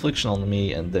have an affliction on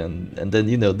me, and then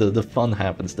you know the fun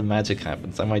happens, the magic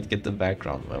happens. I might get the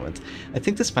background moment. I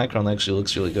think this background actually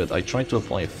looks really good. I tried to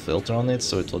apply a filter on it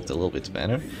so it looked a little bit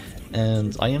better,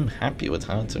 and I am happy with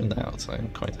how it turned out. I am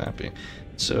quite happy.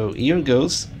 So here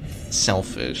goes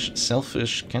Selfish.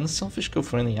 Selfish, can Selfish go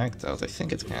for any act out? I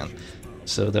think it can.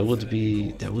 So that would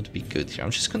be good here.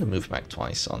 I'm just gonna move back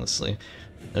twice, honestly.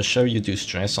 Sure, you do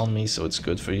stress on me, so it's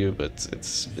good for you, but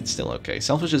it's still okay.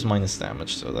 Selfish is minus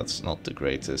damage, so that's not the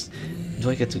greatest. Do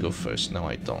I get to go first? No,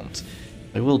 I don't.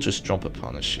 I will just drop a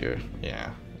Punish here.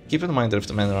 Yeah. Keep in mind that if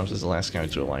the Man at Arms is the last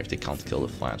character alive, they can't kill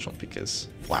the Flashpoint because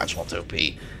Flashpoint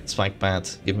OP. Spike Pad,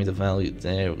 give me the value.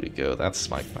 There we go. That's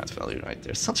Spike Pad value right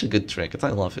there. Such a good trinket. I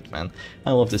love it, man.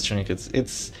 I love this trinket.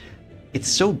 It's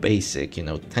so basic, you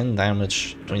know, 10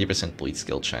 damage, 20% bleed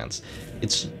skill chance.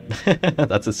 It's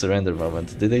that's a surrender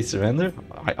moment. Did they surrender?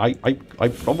 I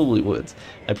probably would.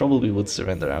 I probably would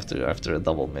surrender after a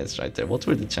double miss right there. What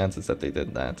were the chances that they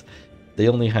did that? They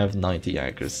only have 90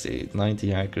 accuracy.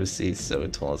 90 accuracy, so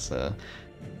it was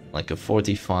like a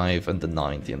 45 and a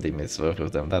 90, and they missed both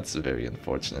of them. That's very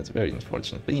unfortunate, very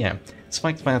unfortunate. But yeah,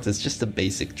 Spiked Path is just a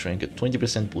basic trinket,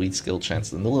 20% bleed skill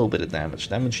chance and a little bit of damage.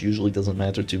 Damage usually doesn't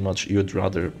matter too much. You'd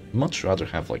much rather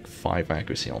have like 5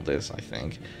 accuracy on this, I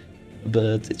think.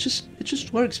 But it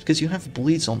just works because you have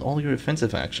bleeds on all your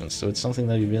offensive actions, so it's something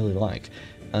that you really like.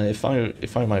 If I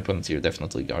were my opponent here,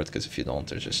 definitely guard, because if you don't,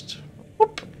 they're just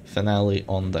whoop, finale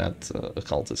on that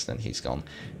occultist, and he's gone.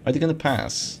 Are they gonna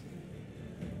pass?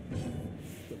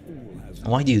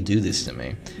 Why do you do this to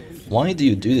me? Why do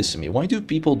you do this to me? Why do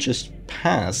people just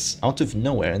pass out of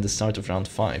nowhere in the start of round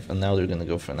 5, and now they're gonna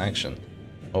go for an action?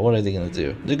 Or what are they gonna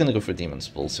do? They're gonna go for Demon's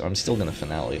Pull, so I'm still gonna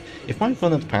finale. If my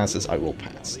opponent passes, I will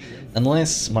pass.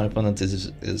 Unless my opponent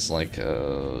is like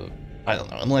I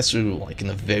don't know, unless we're like in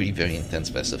a very, very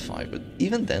intense best of 5, but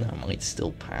even then I might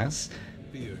still pass.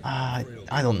 I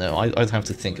don't know, I'd have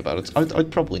to think about it.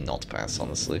 I'd probably not pass,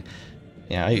 honestly.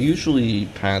 Yeah, I usually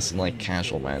pass in like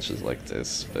casual matches like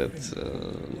this, but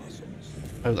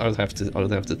I would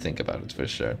have to think about it for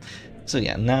sure. So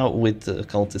yeah, now with the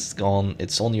Occultist gone,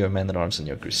 it's only your Man-at-Arms and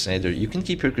your Crusader. You can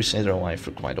keep your Crusader alive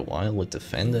for quite a while with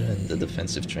Defender and the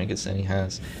defensive trinkets that he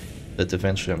has. But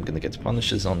eventually I'm gonna get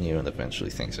punishes on you, and eventually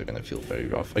things are gonna feel very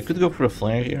rough. I could go for a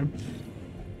flare here,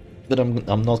 but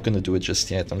I'm not gonna do it just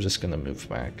yet. I'm just gonna move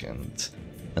back and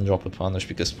drop a punish,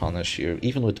 because punish here,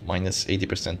 even with minus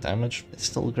 80% damage, it's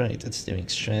still great. It's doing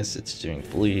stress, it's doing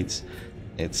bleeds,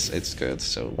 it's good.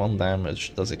 So 1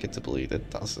 damage, does it get to bleed? It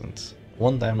doesn't.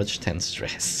 1 damage, 10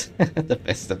 stress. The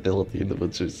best ability in the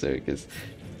Butcher's Circus.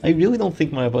 I really don't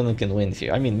think my opponent can win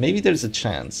here. I mean, maybe there's a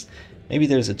chance. Maybe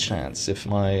there's a chance if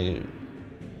my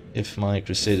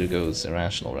Crusader goes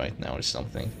irrational right now or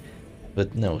something.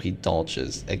 But no, he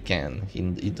dodges again.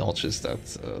 He dodges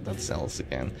that Zealous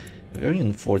again. Very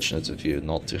unfortunate of you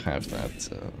not to have that.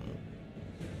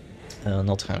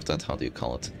 How do you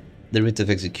call it? The Writ of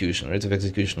Execution. Writ of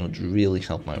Execution would really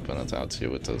help my opponent out here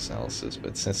with those Zealouses,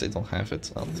 but since they don't have it,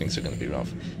 well, things are going to be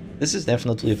rough. This is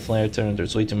definitely a flare turn.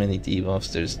 There's way too many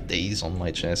debuffs. There's days on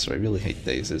my chest, so I really hate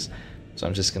dazes. So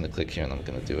I'm just going to click here and I'm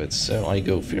going to do it. So I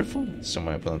go Fearful, so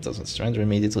my opponent doesn't surrender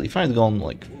immediately. If I had gone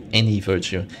like any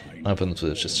Virtue, my opponent would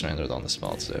have just surrendered on the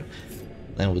spot, so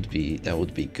that would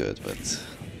be good, but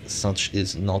such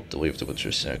is not the way of the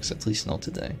Butcher's Circus, at least not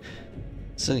today.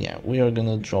 So yeah, we are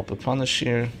gonna drop a punish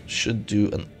here. Should do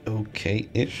an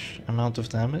okay-ish amount of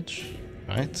damage.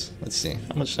 Right, let's see.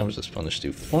 How much damage does punish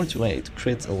do? 4 to 8,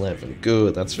 crit 11.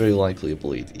 Good, that's very likely a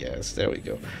bleed. Yes, there we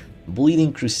go.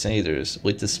 Bleeding Crusaders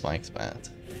with the spiked bat.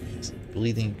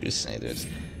 Bleeding Crusaders.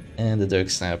 And the Dirk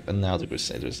Stab, and now the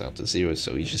Crusader's down to 0,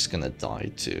 so he's just gonna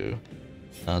die to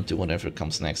whatever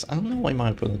comes next. I don't know why my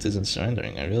opponent isn't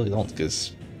surrendering, I really don't,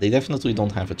 because they definitely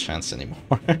don't have a chance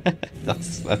anymore.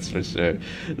 that's for sure.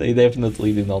 They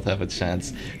definitely do not have a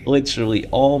chance. Literally,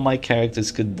 all my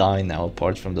characters could die now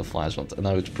apart from the Flashlight, and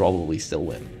I would probably still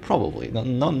win. Probably.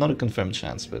 Not a confirmed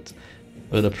chance, but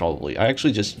probably. I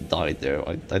actually just died there.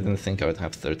 I didn't think I would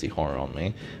have 30 horror on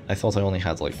me. I thought I only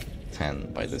had like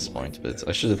 10 by this point, but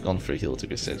I should have gone for heal to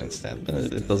Crusader instead, but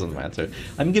it doesn't matter.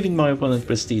 I'm giving my opponent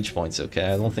prestige points,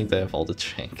 okay? I don't think they have all the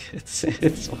trinkets.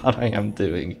 It's what I am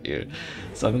doing here.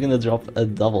 So I'm gonna drop a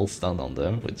double stun on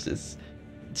them, which is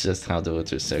just how the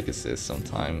Butcher's Circus is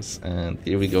sometimes. And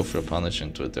here we go for a punish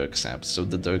into a Dirk Stab. So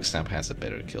the Dirk Stab has a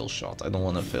better kill shot. I don't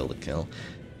want to fail the kill.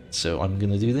 So I'm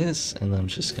gonna do this, and I'm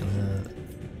just gonna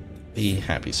be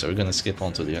happy. So we're gonna skip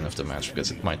on to the end of the match,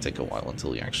 because it might take a while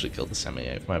until you actually kill the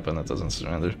semi-A if my opponent doesn't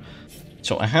surrender.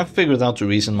 So I have figured out the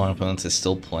reason my opponent is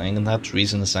still playing, and that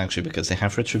reason is actually because they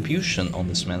have Retribution on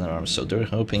this Man-at-Arms, so they're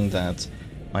hoping that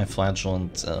my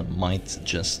Flagellant might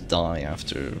just die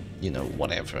after, you know,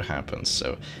 whatever happens.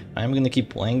 So I'm gonna keep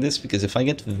playing this, because if I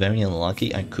get very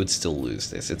unlucky, I could still lose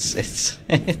this.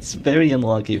 It's very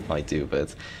unlucky if I do,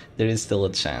 but there is still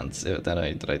a chance that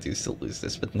I do still lose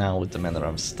this. But now with the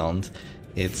Man-at-Arms stunned,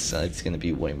 it's gonna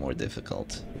be way more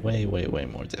difficult. Way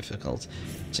more difficult.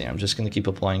 So yeah, I'm just gonna keep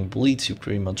applying bleed to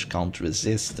pretty much can't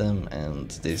resist them, and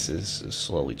this is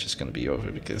slowly just gonna be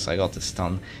over, because I got the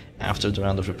stun after the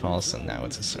round of repulse, and now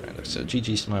it's a surrender. So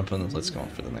GG's to my opponent, let's go on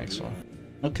for the next one.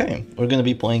 Okay, we're gonna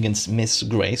be playing against Miss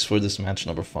Grace for this match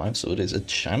number 5, so it is a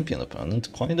champion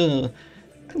opponent. Kind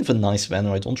of a nice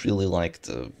banner. I don't really like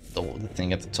the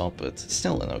thing at the top, but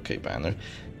still an okay banner.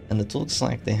 And it looks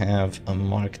like they have a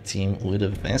Mark team with a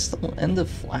Vestal and a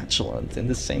Flatulent in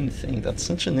the same thing. That's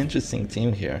such an interesting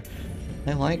team here.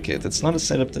 I like it. It's not a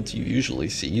setup that you usually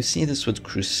see. You see this with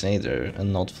Crusader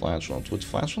and not Flatulent. With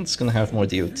Flatulent, it's going to have more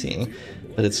DOT,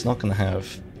 but it's not going to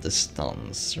have the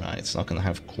stuns, right? It's not going to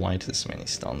have quite as many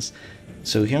stuns.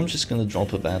 So here I'm just going to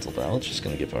drop a Battle Bell, just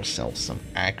going to give ourselves some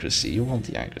accuracy. You want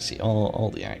the accuracy,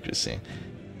 all the accuracy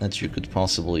that you could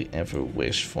possibly ever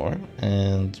wish for,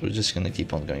 and we're just going to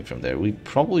keep on going from there. We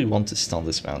probably want to stun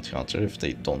this Bounty Hunter if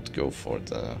they don't go for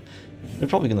the... They're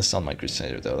probably going to stun my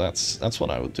Crusader though, that's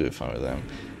what I would do if I were them.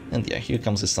 And yeah, here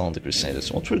comes the stun on the Crusader.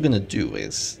 So what we're going to do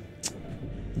is...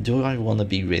 Do I want to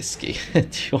be risky?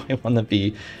 Do I want to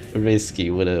be risky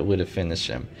with a finish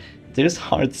him? There's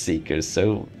Heartseekers,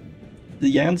 so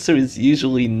the answer is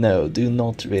usually no. Do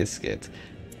not risk it.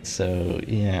 So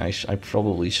yeah, I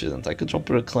probably shouldn't. I could drop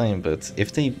a Reclaim, but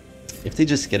if they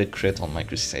just get a crit on my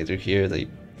Crusader here,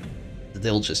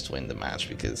 they'll just win the match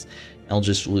because I'll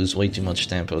just lose way too much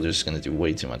tempo. They're just gonna do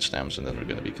way too much damage, and then we're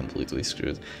gonna be completely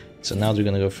screwed. So now they're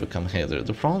gonna go for Come Hither.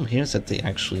 The problem here is that they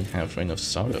actually have Reign of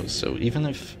Sorrow. So even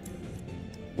if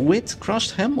with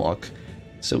Crushed Hemlock,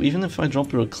 so even if I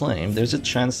drop a Reclaim, there's a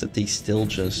chance that they still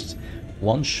just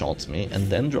one-shot me and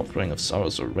then drop Reign of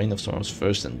Sorrows, or Reign of Sorrows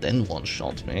first and then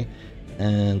one-shot me,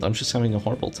 and I'm just having a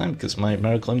horrible time because my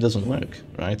Reclaim doesn't work,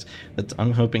 right? But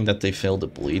I'm hoping that they fail the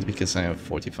bleed because I have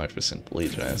 45%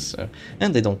 bleed rest, so,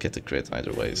 and they don't get the crit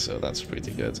either way, so that's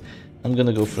pretty good. I'm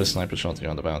gonna go for a sniper shot here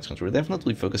on the Bounty Hunter. We'll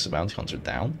definitely focus the Bounty Hunter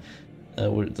down.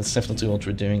 That's definitely what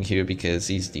we're doing here because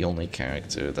he's the only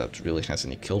character that really has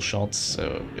any kill shots,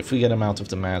 so if we get him out of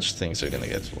the match, things are gonna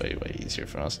get way easier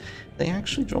for us. They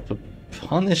actually drop a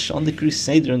punish on the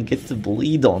Crusader and get the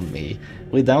bleed on me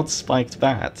without Spiked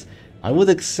Bat. I would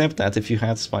accept that if you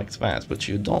had Spiked Bat, but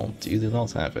you don't. You do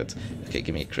not have it. Okay,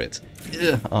 give me a crit.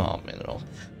 Ugh. Oh, Mineral.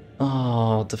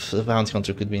 Oh, the Bounty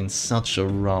Hunter could be in such a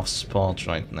rough spot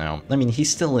right now. I mean, he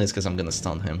still is because I'm gonna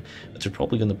stun him, but they're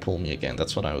probably gonna pull me again.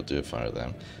 That's what I would do if I were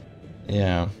them.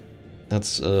 Yeah,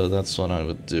 that's what I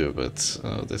would do, but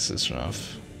this is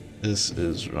rough. This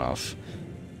is rough.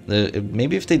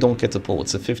 Maybe if they don't get the pull,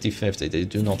 it's a 50-50. They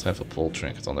do not have a pull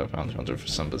trinket on their Bounty Hunter for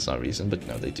some bizarre reason, but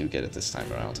no, they do get it this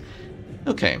time around.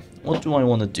 Okay, what do I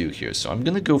want to do here? So I'm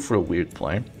gonna go for a weird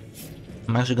play.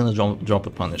 I'm actually gonna drop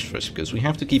a punish first because we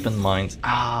have to keep in mind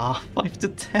 5 to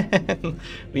 10.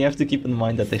 We have to keep in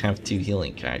mind that they have 2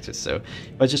 healing characters. So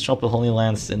if I just drop a Holy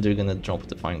Lance, then they're gonna drop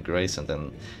Divine Grace, and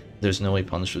then there's no way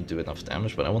Punish would do enough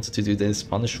damage. But I wanted to do this.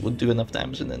 Punish would do enough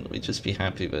damage, and then we'd just be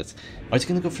happy. But are they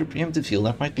gonna go for preemptive heal?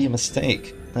 That might be a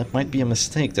mistake. That might be a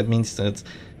mistake. That means that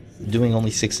doing only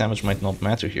 6 damage might not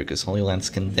matter here because Holy Lance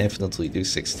can definitely do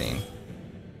 16.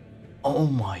 Oh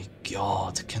my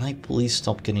god, can I please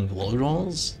stop getting low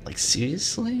rolls? Like,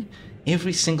 seriously?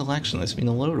 Every single action has been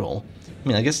a low roll. I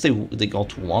mean, I guess they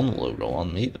got 1 low roll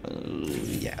on me.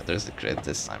 Yeah, there's the crit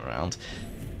this time around.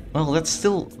 Well, that's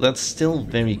still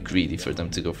very greedy for them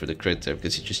to go for the crit there,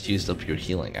 because you just used up your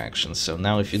healing action. So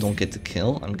now if you don't get the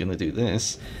kill, I'm gonna do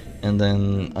this, and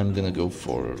then I'm gonna go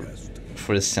for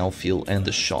a self-heal and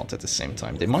a shot at the same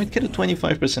time. They might get a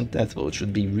 25% death roll, which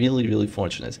would be really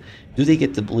fortunate. Do they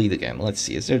get the bleed again? Let's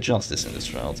see, is there justice in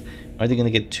this round? Are they gonna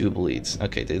get 2 bleeds?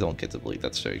 Okay, they don't get the bleed,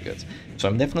 that's very good. So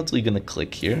I'm definitely gonna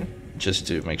click here, just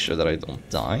to make sure that I don't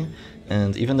die.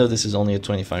 And even though this is only a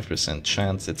 25%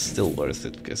 chance, it's still worth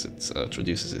it because it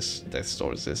introduces this death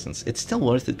store resistance. It's still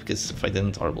worth it because if I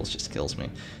didn't, Arbles just kills me.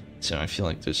 So I feel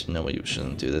like there's no way you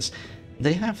shouldn't do this.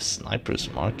 They have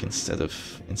Sniper's Mark instead of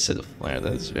Flare.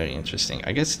 That is very interesting.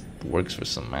 I guess it works for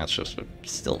some matchups, but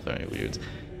still very weird.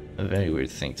 A very weird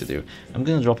thing to do. I'm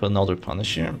gonna drop another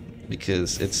Punish here,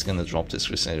 because it's gonna drop this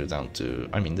Crusader down to,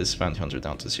 I mean, this Bounty Hunter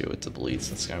down to 0 with the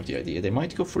bleeds. That's kind of the idea. They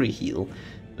might go for a heal,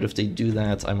 but if they do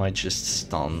that, I might just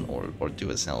stun or do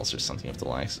a Zells or something of the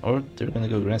likes. Or they're gonna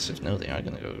go aggressive. No, they are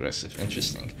gonna go aggressive.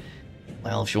 Interesting.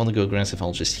 Well, if you want to go aggressive,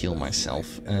 I'll just heal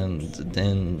myself, and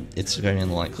then it's very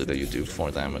unlikely that you do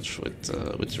 4 damage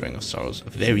with Reign of Sorrows.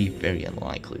 Very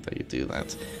unlikely that you do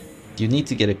that. You need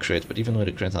to get a crit, but even with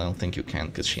a crit, I don't think you can,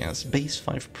 because she has base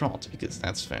 5 prot, because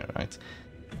that's fair, right?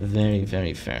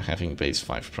 Very fair having base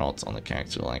 5 prot on a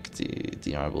character like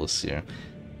the Arbalest here.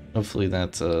 Hopefully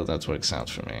that works out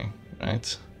for me,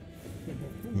 right?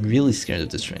 I'm really scared of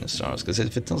this Reign of Sorrows, because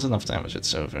if it does enough damage,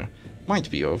 it's over.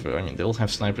 Might be over. I mean, they all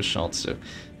have sniper shots, so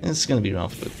it's gonna be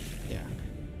rough, but yeah.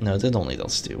 No, that only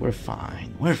does 2. We're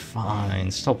fine. We're fine.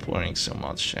 Stop worrying so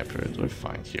much, Shepherd. We're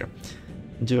fine here.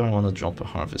 Do I want to drop a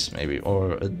Harvest, maybe?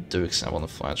 Or a Dirk Stab on the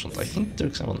Flagellant? I think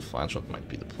Dirk Stab on the Flagellant might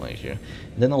be the play here.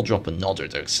 And then I'll drop another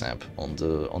Dirk Stab on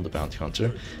the Bounty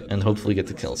Hunter, and hopefully get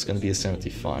the kill. It's gonna be a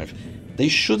 75. They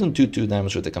shouldn't do 2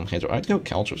 damage with the Comhater. I'd go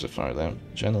Caltrops if I were them,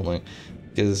 generally,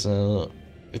 because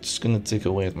it's gonna take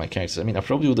away at my characters. I mean, I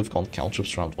probably would have gone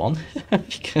Caltrops round 1,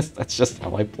 because that's just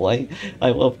how I play. I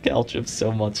love Caltrops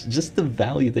so much. Just the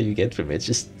value that you get from it,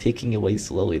 just ticking away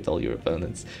slowly at all your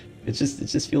opponents. It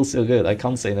just feels so good. I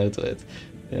can't say no to it.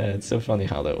 Yeah, it's so funny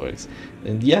how that works.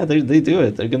 And yeah, they do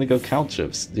it. They're gonna go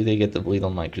Caltrops. Do they get the bleed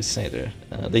on my Crusader?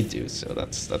 They do, so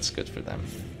that's good for them.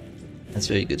 That's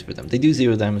very good for them. They do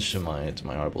 0 damage to my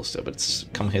Arbalest, but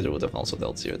Comhater would have also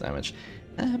dealt 0 damage.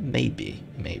 Maybe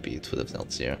it would have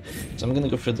dealt 0. So I'm gonna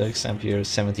go for the exam here,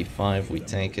 75, we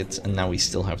take it, and now we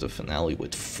still have the finale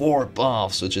with 4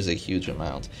 buffs, which is a huge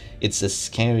amount. It's a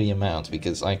scary amount,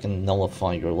 because I can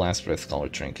nullify your last breath color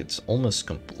trinkets almost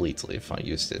completely if I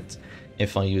used it.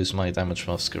 If I use my damage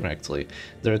buffs correctly.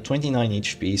 They're at 29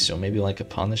 HP, so maybe like a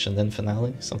punish and then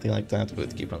finale, something like that,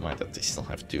 but keep in mind that they still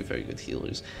have 2 very good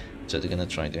healers, so they're gonna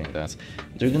try doing that.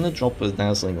 They're gonna drop a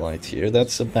Dazzling Light here.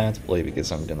 That's a bad play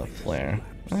because I'm gonna flare.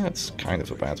 That's kind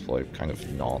of a bad play, kind of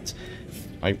not.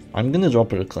 I'm gonna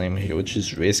drop a Reclaim here, which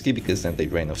is risky because then they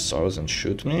Rain of Sorrows and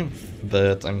shoot me,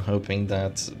 but I'm hoping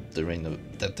that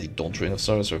they don't Rain of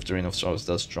Sorrows, or if the Rain of Sorrows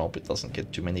does drop, it doesn't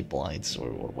get too many blights or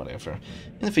whatever.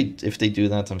 And if they do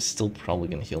that, I'm still probably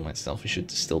gonna heal myself. We should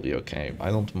still be okay.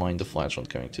 I don't mind the Flagellant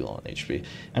going too low on HP.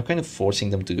 I'm kind of forcing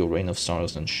them to go Rain of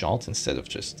Sorrows and shot instead of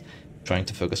just trying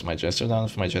to focus my Jester down.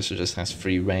 If my Jester just has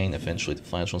free reign, eventually the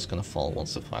Flagellant's gonna fall.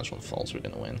 Once the Flagellant falls, we're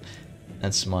gonna win.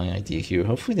 That's my idea here.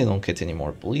 Hopefully they don't get any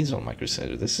more bleeds on my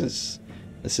Crusader. This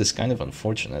is kind of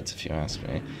unfortunate if you ask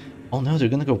me. Oh no, they're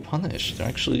gonna go punish. They're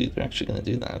actually gonna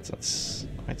do that. That's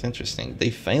quite interesting.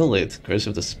 They fail it. Curse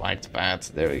of the Spiked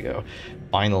Bat. There we go.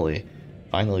 Finally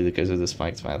the Curse of the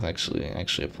Spiked Bat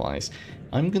actually applies.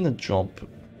 I'm gonna drop.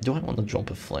 Do I want to drop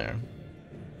a flare?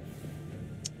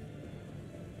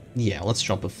 Yeah, let's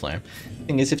drop a flare.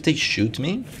 Thing is, if they shoot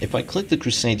me, if I click the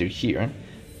Crusader here,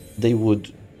 they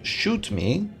would shoot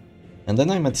me, and then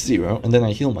I'm at 0, and then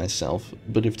I heal myself.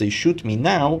 But if they shoot me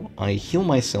now, I heal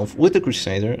myself with the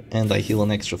Crusader, and I heal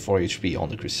an extra 4 HP on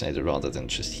the Crusader rather than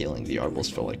just healing the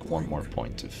Arbalest for like one more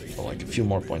point or like a few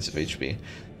more points of HP.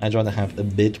 I'd rather have a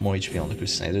bit more HP on the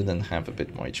Crusader than have a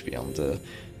bit more HP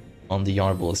on the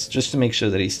Arbalest, just to make sure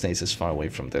that he stays as far away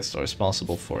from Death Star as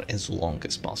possible for as long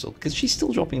as possible. Because she's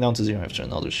still dropping down to 0 after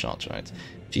another shot, right?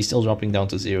 She's still dropping down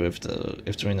to 0 if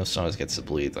the Rain of Sorrows gets a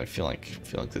bleed. I feel like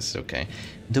this is okay.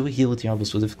 Do a heal with the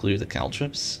Arbalest would have cleared the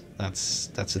caltrips? That's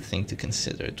a thing to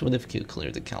consider. It would have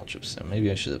cleared the caltrips, so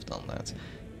maybe I should have done that.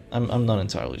 I'm not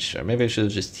entirely sure. Maybe I should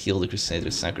have just healed the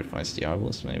Crusader, sacrificed the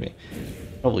Arbalest, maybe.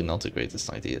 Probably not the greatest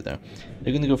idea there.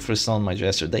 They're gonna go for a stun on my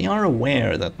Jester. They are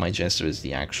aware that my Jester is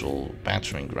the actual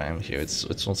battering ram here. It's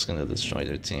what's gonna destroy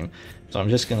their team. So I'm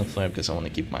just gonna flare because I want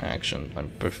to keep my action. I'm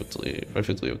perfectly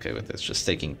okay with this. Just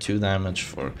taking 2 damage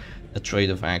for a trade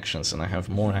of actions, and I have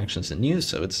more actions than you,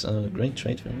 so it's a great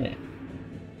trade for me.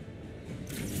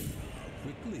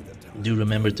 Do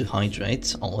remember to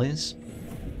hydrate, always.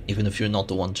 Even if you're not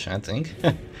the one chatting.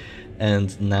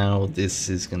 And now this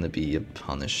is gonna be a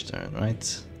punish turn,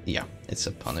 right? Yeah, it's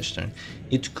a punish turn.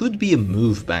 It could be a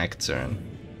move back turn.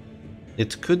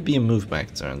 It could be a move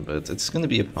back turn, but it's gonna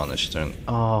be a punish turn.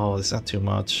 Oh, is that too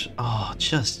much? Oh,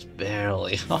 just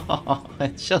barely.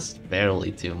 Just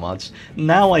barely too much.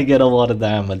 Now I get a lot of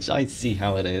damage. I see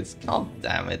how it is. God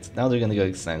damn it. Now they're gonna go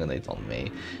Exsanguinate on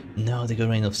me. No, they go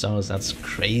Rain of Sorrows. That's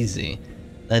crazy.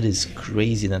 That is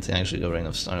crazy that they actually go Rain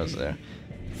of Sorrows there.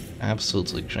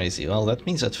 Absolutely crazy. Well, that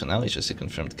means that Finale is just a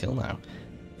confirmed kill now.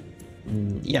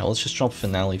 Yeah, let's just drop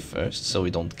Finale first, so we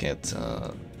don't get...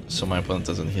 so my opponent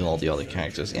doesn't heal all the other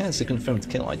characters. Yeah, it's a confirmed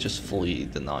kill. I just fully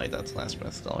denied that last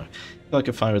breath color. Like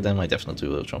if I were them, I definitely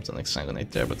would have dropped an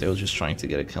Exsanguinate there, but they were just trying to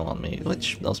get a kill on me,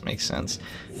 which does make sense.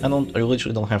 I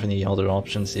literally don't have any other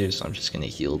options here, so I'm just gonna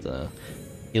heal the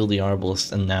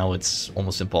Arbalest, and now it's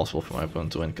almost impossible for my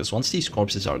opponent to win, because once these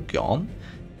corpses are gone,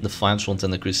 the Flagellant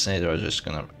and the Crusader are just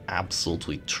gonna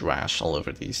absolutely trash all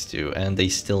over these two, and they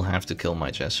still have to kill my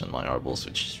Jester and my Arbalest,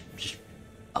 which is just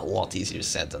a lot easier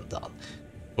said than done.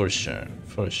 For sure,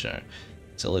 for sure.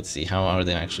 So let's see, how are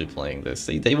they actually playing this?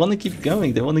 They want to keep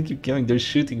going, they're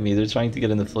shooting me, they're trying to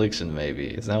get an affliction maybe.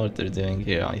 Is that what they're doing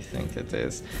here? I think it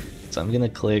is. So I'm gonna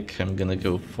click, I'm gonna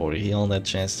go for heal on that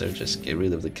Jester, just get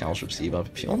rid of the Caltrips debuff.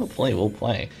 If you want to play, we'll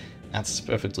play. That's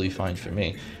perfectly fine for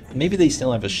me. Maybe they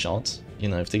still have a shot. You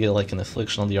know, if they get like an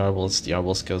affliction on the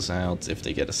Arbalest goes out. If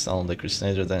they get a stun on the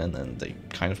Crusader, then they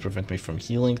kind of prevent me from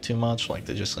healing too much, like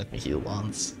they just let me heal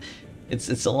once.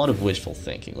 It's a lot of wishful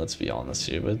thinking, let's be honest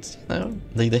here, but you know,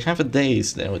 they have a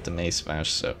daze there with the Mace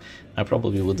Bash, so I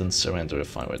probably wouldn't surrender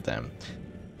if I were them.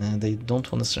 And they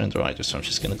don't want to surrender either, so I'm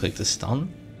just gonna click the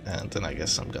stun, and then I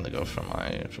guess I'm gonna go for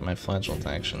my Flagellant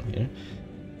action here.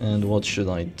 And what should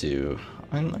I do?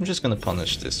 I'm just gonna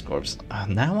punish this corpse.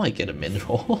 Now I get a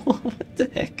mineral. What the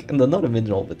heck? And not a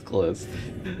mineral, but close.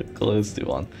 Close to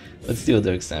one. Let's do a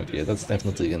Dark Stamp here. That's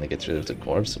definitely gonna get rid of the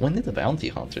corpse. When did the Bounty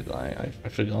Hunter die? I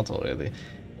forgot already.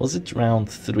 Was it round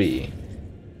 3?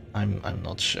 I'm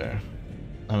not sure.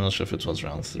 I'm not sure if it was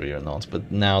round 3 or not,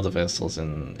 but now the vessel's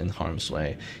in harm's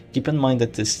way. Keep in mind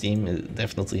that this team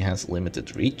definitely has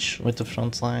limited reach with the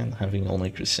front line, having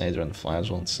only Crusader and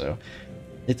Flagellant, so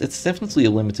It's definitely a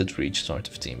limited reach sort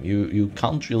of team. You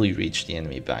can't really reach the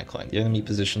enemy backline. The enemy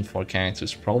position for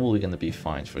characters is probably going to be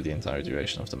fine for the entire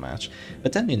duration of the match,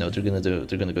 but then, you know, they're gonna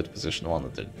go to position 1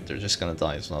 and they're just gonna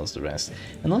die as well as the rest.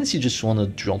 Unless you just want to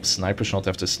drop sniper shot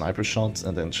after sniper shot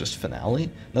and then just finale.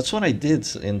 That's what I did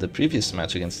in the previous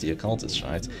match against the occultist,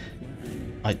 right?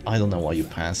 I don't know why you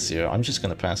pass here. I'm just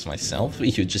gonna pass myself.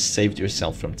 You just saved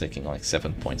yourself from taking like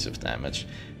 7 points of damage.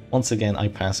 Once again, I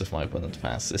pass if my opponent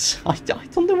passes. I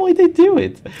don't know why they do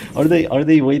it. Are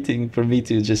they waiting for me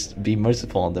to just be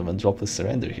merciful on them and drop a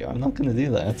surrender here? I'm not gonna do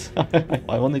that.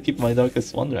 I want to keep my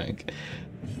darkest 1 rank.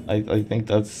 I think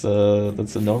that's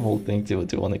a normal thing to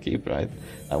want to keep, right?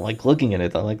 I like looking at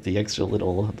it. I like the extra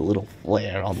little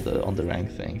flare on the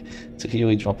rank thing. So here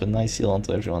we drop a nice heal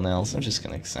onto everyone else. I'm just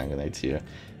gonna exsanguinate here.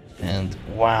 And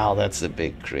wow, that's a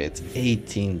big crit.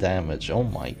 18 damage. Oh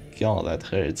my god, that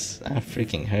hurts. That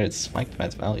freaking hurts. Spiked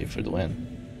bad value for the win.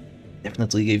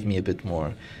 Definitely gave me a bit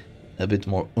more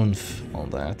oomph on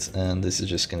that. And this is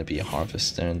just gonna be a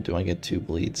harvest turn. Do I get 2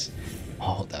 bleeds?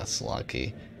 Oh, that's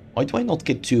lucky. Why do I not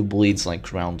get 2 bleeds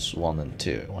like rounds 1 and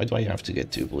 2? Why do I have to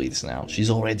get 2 bleeds now?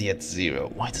 She's already at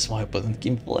 0. Why does my opponent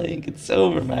keep playing? It's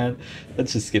over, man.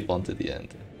 Let's just skip on to the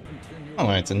end.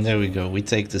 Alright, and there we go. We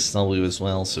take this W as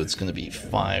well, so it's gonna be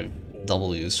 5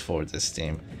 Ws for this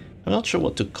team. I'm not sure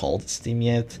what to call this team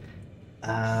yet.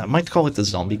 I might call it the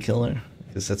Zombie Killer,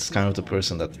 because that's kind of the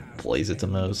person that plays it the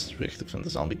most, Richtofen the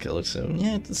Zombie Killer. So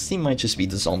yeah, this team might just be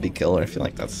the Zombie Killer. I feel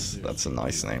like that's a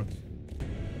nice name.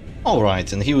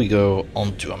 Alright, and here we go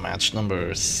on to a match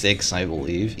number 6, I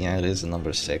believe. Yeah, it is a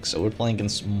number 6. So we're playing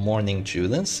against Morning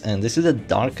Judas, and this is the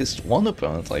darkest 1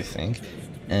 opponent, I think.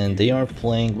 And they are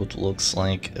playing what looks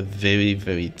like a very,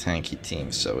 very tanky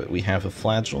team. So we have a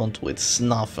Flagellant with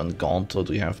Snuff and Gauntlet,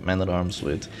 we have Men-at-Arms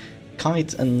with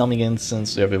Kite and Numbing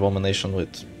Incense, we have Abomination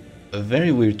with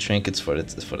very weird trinkets for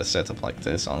a setup like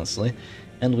this, honestly.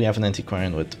 And we have an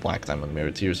Antiquarian with Black Diamond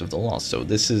Mirror, Tears of the Lost. So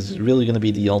this is really going to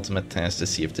be the ultimate test to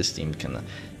see if this team can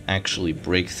actually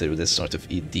break through this sort of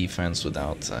defense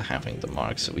without having the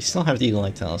mark. So we still have the Eagle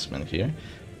Eye Talisman here,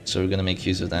 so we're going to make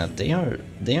use of that. They are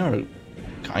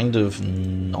kind of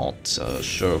not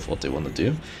sure of what they want to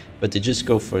do, but they just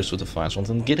go first with the Flagellant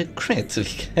and get a crit,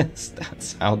 because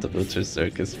that's how the Butcher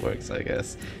Circus works, I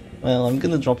guess. Well, I'm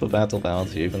gonna drop a Battle Ballad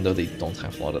here, even though they don't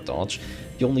have a lot of dodge.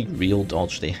 The only real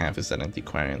dodge they have is that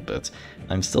Antiquarian, but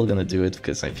I'm still gonna do it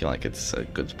because I feel like it's a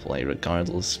good play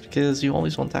regardless, because you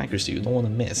always want accuracy, you don't want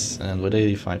to miss, and with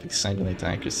 85 Exsanguinate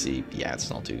accuracy, yeah, it's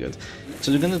not too good.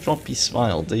 So they're gonna drop Peace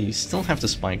Vial. They still have the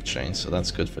Spike Chain, so that's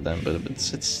good for them, but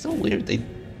it's still weird. It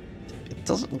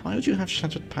doesn't. Why would you have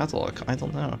Shattered Padlock? I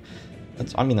don't know.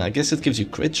 I mean, I guess it gives you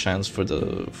crit chance for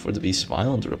the Beast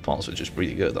Vial and the Repulse, which is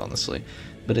pretty good, honestly.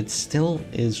 But it still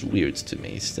is weird to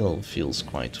me. It still feels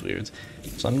quite weird.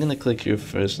 So I'm gonna click here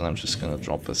first, and I'm just gonna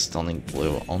drop a Stunning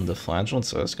Blow on the Flagellant,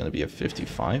 so that's gonna be a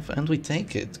 55, and we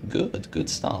take it. Good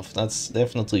stuff. That's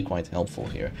definitely quite helpful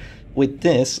here. With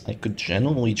this, I could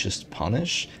generally just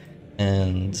punish,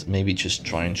 and maybe just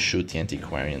try and shoot the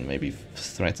Antiquarian, maybe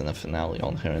threaten a finale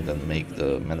on her, and then make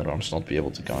the Men-at-Arms not be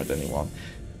able to guard anyone.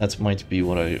 That might be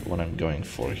what I'm going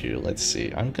for here. Let's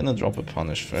see. I'm gonna drop a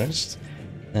punish first,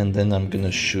 and then I'm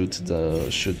gonna shoot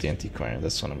the Antiquarian.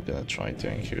 That's what I'm gonna try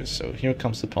doing here. So here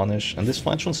comes the punish, and this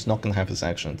Flagellant's not gonna have his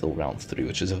action until round 3,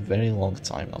 which is a very long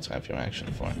time not to have your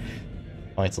action for.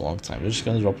 Quite a long time. We're just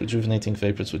gonna drop Rejuvenating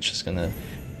Vapors, which is gonna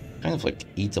kind of like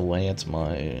eat away at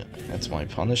my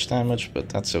punish damage, but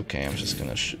that's okay. I'm just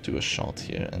gonna do a shot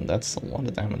here, and that's a lot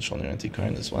of damage on your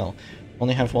Antiquarian as well.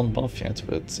 Only have 1 buff yet,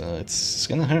 but it's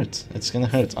gonna hurt. It's gonna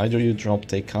hurt. Either you drop,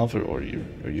 take cover, or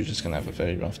you're just gonna have a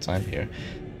very rough time here.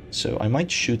 So I might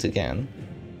shoot again.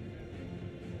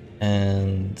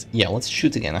 And yeah, let's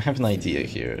shoot again. I have an idea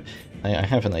here. I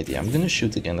have an idea. I'm gonna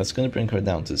shoot again. That's gonna bring her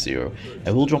down to 0.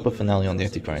 I will drop a finale on the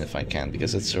Antiquarian if I can,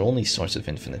 because it's her only source of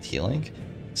infinite healing.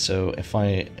 So if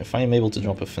I am able to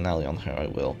drop a finale on her, I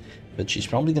will. But she's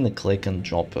probably gonna click and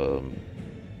drop a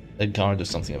guard or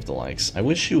something of the likes. I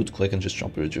wish she would click and just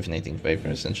drop a Rejuvenating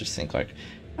Vapors and just think like,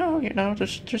 oh, you know,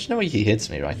 there's no way he hits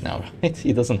me right now, right?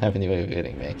 He doesn't have any way of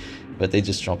hitting me. But they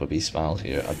just drop a Beast Vial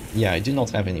here. Yeah, I do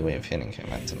not have any way of hitting him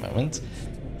at the moment,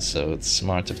 so it's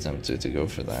smart of them to go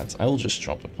for that. I will just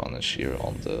drop a punish here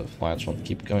on the Flagellant,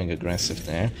 keep going aggressive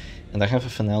there. And I have a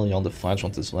finale on the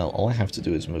Flagellant as well. All I have to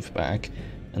do is move back,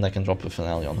 and I can drop a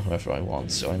finale on whoever I want,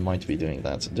 so I might be doing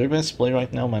that. Their best play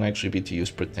right now might actually be to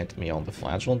use Protect Me on the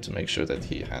Flagellant to make sure that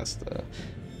he has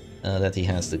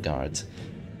the guard.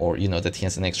 or, you know, that he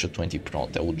has an extra 20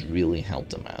 prot, that would really help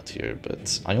them out here.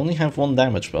 But I only have 1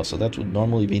 damage buff, so that would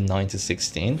normally be 9 to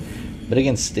 16. But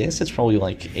against this, it's probably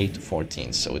like 8 to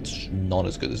 14, so it's not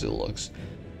as good as it looks.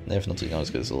 Definitely not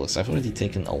as good as it looks. I've already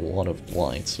taken a lot of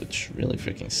blights, which really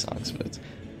freaking sucks, but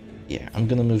yeah, I'm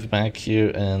gonna move back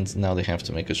here, and now they have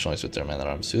to make a choice with their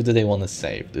man-at-arms. Who do they want to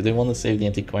save? Do they want to save the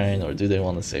Antiquarian, or do they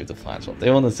want to save the Flatshot?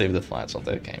 They want to save the Flatshot.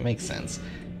 Okay, makes sense.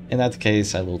 In that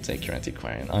case, I will take your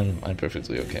Antiquarian. I'm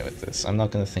perfectly okay with this. I'm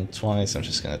not gonna think twice, I'm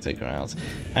just gonna take her out.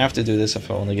 I have to do this if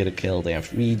I want to get a kill. They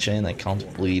have regen, I can't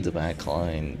bleed the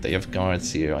backline. They have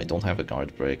guards here, I don't have a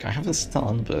guard break. I have a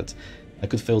stun, but I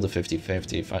could fill the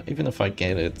 50-50. Even if I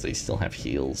get it, they still have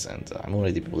heals, and I'm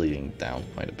already bleeding down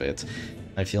quite a bit.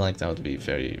 I feel like that would be a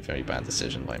very, very bad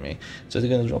decision by me. So they're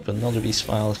gonna drop another beast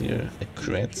file here, a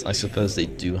crit. I suppose they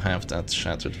do have that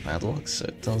shattered padlock, so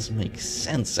it does make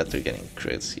sense that they're getting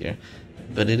crits here.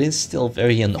 But it is still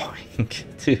very annoying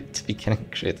to be getting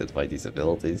critted by these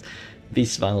abilities.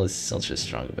 Beast file is such a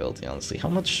strong ability, honestly. How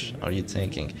much are you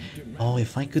taking? Oh,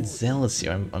 if I could Zealous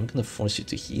here, I'm gonna force you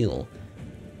to heal.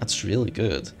 That's really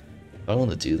good. Do I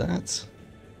want to do that?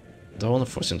 Do I want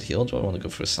to force him to heal, or do I want to go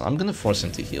for a stun? I'm going to force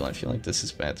him to heal. I feel like this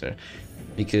is better.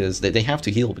 Because they have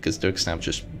to heal, because Dirk Stab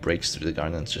just breaks through the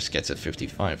guard and just gets at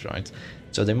 55, right?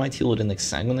 So they might heal with an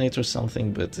Exsanguinate or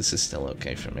something, but this is still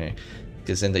okay for me.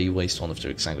 Because then they waste one of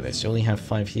their Exsanguinates. You only have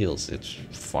 5 heals. It's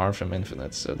far from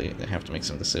infinite, so they have to make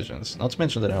some decisions. Not to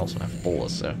mention that I also have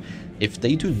Bolas, so if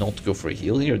they do not go for a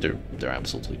heal here, they're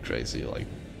absolutely crazy. Like,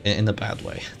 in a bad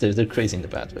way. They're crazy in a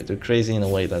bad way. They're crazy in a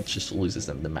way that just loses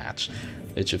them the match.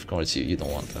 Which, of course, you don't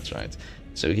want that, right?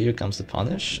 So here comes the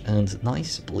punish, and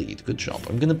nice bleed. Good job.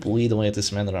 I'm gonna bleed away at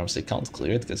this man-at-arms. They can't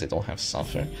clear it because they don't have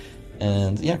Suffer.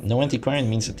 And yeah, no Antiquarian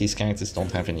means that these characters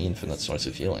don't have any infinite source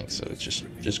of healing, so it's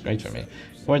just great for me.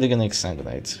 Who are they gonna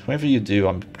Exsanguinate? Whoever you do,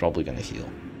 I'm probably gonna heal.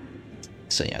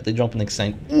 So yeah, they drop an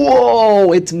Exsanguinate.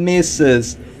 Whoa! It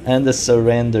misses! And a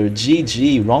surrender.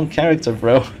 GG, wrong character,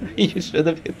 bro. You should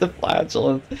have hit the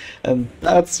flagellant. And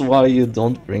that's why you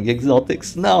don't bring exotic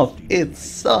snuff. It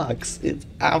sucks. It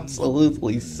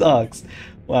absolutely sucks.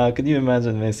 Wow, can you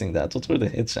imagine missing that? What were the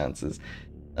hit chances?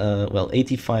 Well,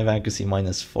 85 accuracy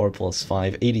minus 4 plus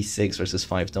 5, 86 versus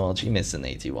 5 dodge. You missed an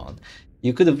 81.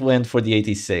 You could have went for the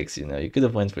 86, you know, you could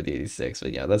have went for the 86,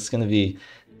 but yeah, that's gonna be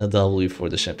a W for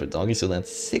the Shepherd Doggy, so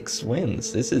that's 6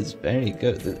 wins. This is very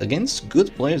good. Against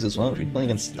good players as well. If you're playing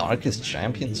against Darkest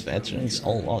Champions, Veterans,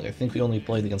 all along. I think we only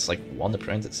played against like 1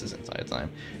 Apprentice this entire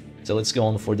time. So let's go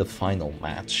on for the final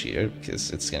match here, because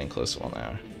it's getting close to 1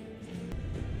 hour.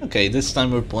 Okay, this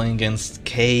time we're playing against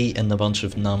K and a bunch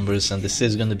of numbers, and this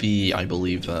is gonna be, I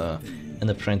believe, an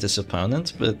Apprentice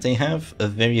opponent, but they have a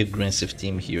very aggressive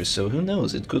team here, so who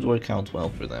knows, it could work out well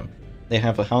for them. They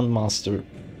have a Houndmaster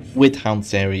with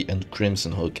Houndzeri and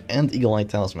Crimson Hook and Eagle Eye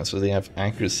Talisman, so they have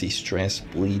accuracy, stress,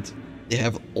 bleed, they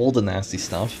have all the nasty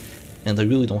stuff, and I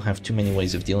really don't have too many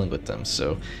ways of dealing with them,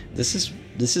 so this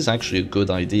is actually a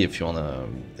good idea if you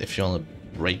wanna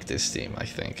break this team, I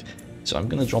think. So I'm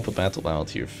gonna drop a Battle Ballad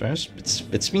here first.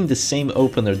 It's been the same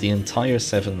opener the entire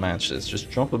 7 matches. Just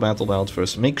drop a Battle Ballad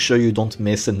first. Make sure you don't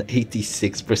miss an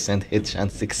 86% hit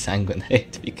chance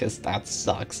Exsanguinate, because that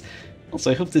sucks.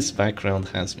 Also, I hope this background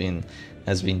has been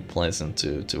pleasant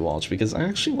to watch, because I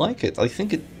actually like it. I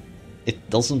think it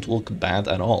doesn't look bad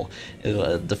at all.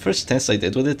 The first test I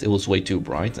did with it, it was way too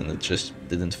bright and it just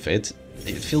didn't fit.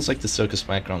 It feels like the Circus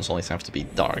backgrounds always have to be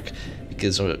dark,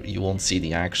 because you won't see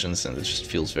the actions and it just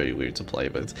feels very weird to play,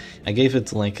 but I gave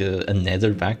it like a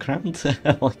nether background,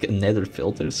 like a nether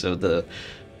filter, so the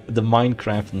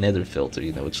Minecraft nether filter,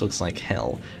 you know, which looks like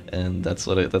hell, and that's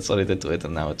what I did to it,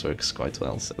 and now it works quite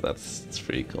well, so it's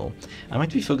pretty cool. I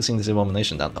might be focusing this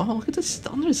Abomination down. Oh, look at the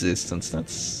stun resistance,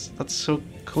 that's so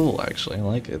cool, actually, I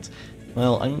like it.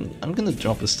 Well, I'm gonna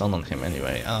drop a stun on him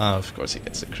anyway. Of course he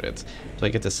gets a crit. Do I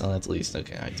get the stun at least?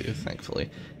 Okay, I do, thankfully.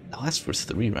 It lasts for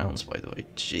 3 rounds, by the way.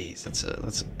 Jeez, that's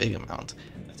a big amount.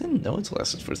 I didn't know it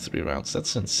lasted for 3 rounds.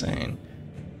 That's insane.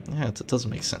 Yeah, it does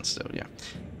make sense though. Yeah.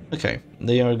 Okay,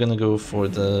 they are gonna go for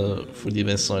the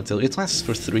Abyssal Artillery. It lasts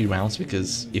for 3 rounds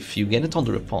because if you get it on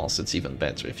the repulse, it's even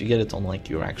better. If you get it on like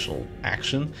your actual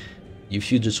action, if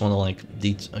you just want to like,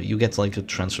 you get like a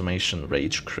transformation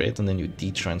rage crit and then you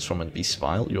de-transform and beast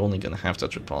file, you're only gonna have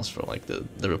that repulse for like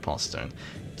the repulse turn,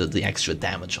 the extra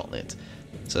damage on it.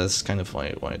 So that's kind of why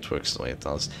it works the way it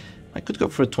does. I could go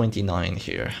for a 29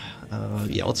 here.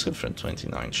 Yeah, let's go for a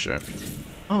 29, sure.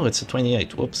 Oh, it's a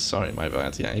 28. Whoops, sorry, my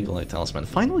bad. Yeah, Eagle Eye Talisman.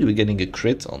 Finally, we're getting a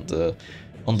crit on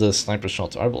the Sniper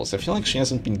Shot Arbalest. I feel like she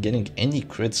hasn't been getting any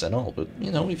crits at all, but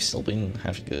you know, we've still been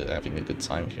having a good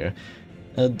time here.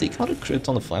 They got a crit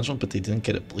on the flashlight, but they didn't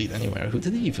get a bleed anywhere. Who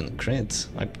did they even crit?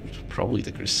 Probably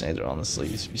the Crusader, honestly.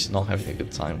 He's not having a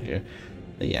good time here.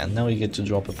 But yeah, now we get to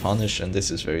drop a punish, and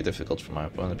this is very difficult for my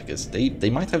opponent because they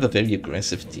might have a very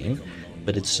aggressive team,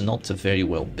 but it's not a very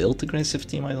well built aggressive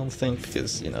team, I don't think,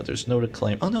 because, you know, there's no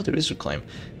reclaim. Oh no, there is reclaim,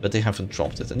 but they haven't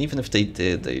dropped it. And even if they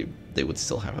did, they would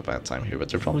still have a bad time here. But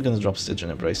they're probably going to drop Stitch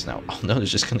and Embrace now. Oh no, they're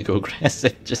just going to go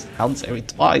aggressive, just Hound's Airy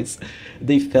twice.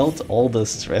 They felt all the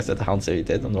stress that Hound's Airy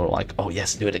did, and they're like, oh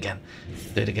yes, do it again,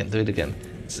 do it again, do it again.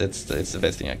 It's the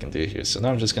best thing I can do here. So now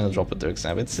I'm just going to drop a Dirk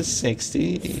Stab. It's a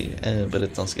 60, but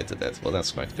it does get to death. Well,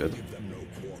 that's quite good.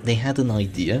 They had an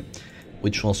idea,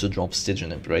 which also drops Stitch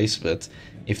and Embrace, but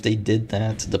if they did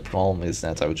that, the problem is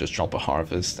that I would just drop a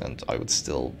Harvest and I would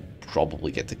still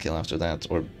probably get the kill after that.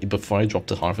 Or before I drop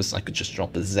the Harvest, I could just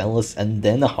drop a Zealous and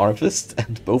then a Harvest,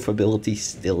 and both abilities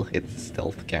still hit the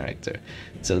stealth character.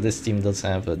 So this team does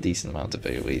have a decent amount of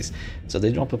AoEs. So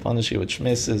they drop a Punish here which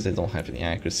misses, they don't have any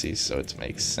accuracy, so it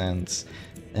makes sense.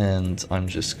 And I'm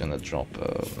just gonna drop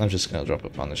a Punish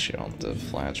here on the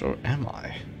Flash, or am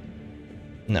I?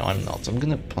 No, I'm not. I'm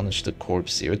gonna punish the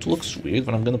corpse here. It looks weird,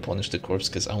 but I'm gonna punish the corpse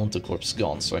because I want the corpse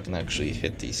gone so I can actually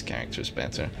hit these characters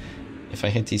better. If I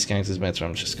hit these characters better,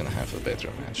 I'm just gonna have a better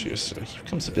match here. So here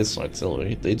comes Abyssal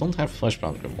Artillery. They don't have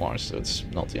Fleshbound Grimoire, so it's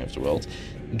not the end of the world.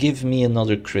 Give me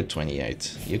another crit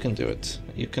 28. You can do it.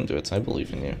 You can do it. I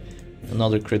believe in you.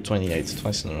 Another crit 28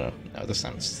 twice in a row. No, this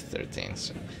time it's 13.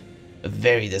 So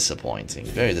very disappointing,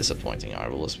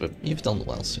 Arbalest, but you've done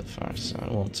well so far, so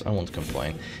I won't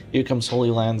complain. Here comes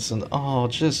Holy Lance, and oh,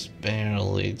 just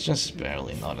barely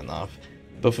not enough.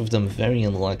 Both of them very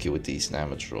unlucky with these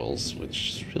damage rolls, which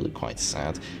is really quite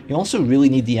sad. You also really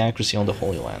need the accuracy on the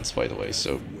Holy Lance, by the way,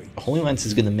 so Holy Lance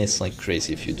is gonna miss like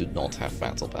crazy if you do not have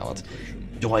Battle Ballad.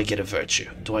 Do I get a Virtue?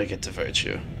 Do I get the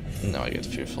Virtue? No, I get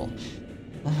Fearful.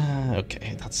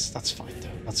 Okay, that's fine though,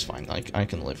 that's fine, I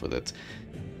can live with it.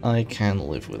 I can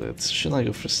live with it. Should I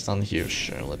go for stun here?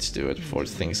 Sure, let's do it before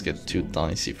things get too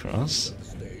dicey for us.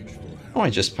 Oh,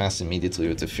 I just passed immediately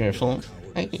with the Fearful.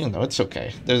 You know, it's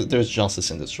okay. There's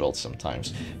justice in this world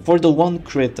sometimes. For the one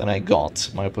crit that I got,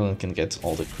 my opponent can get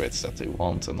all the crits that they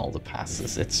want and all the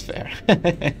passes. It's fair.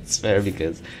 It's fair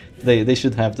because they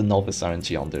should have the Novice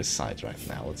RNG on their side right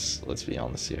now. Let's be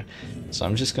honest here. So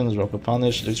I'm just gonna drop a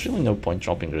punish. There's really no point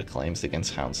dropping reclaims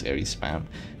against Hound's Airy spam.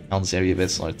 Hound's Airy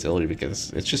Abyssal Artillery,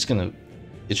 because it's just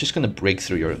gonna break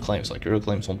through your reclaims. Like your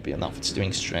reclaims won't be enough. It's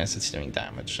doing stress, it's doing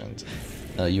damage, and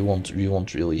you won't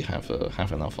really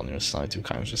have enough on your side to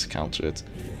kind of just counter it.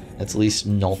 At least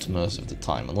not most of the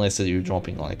time, unless that you're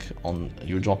dropping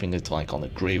it like on a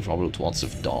grave robber with lots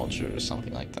of dodge or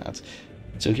something like that.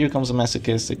 So here comes a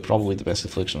Masochistic, probably the best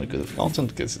affliction we could have gotten,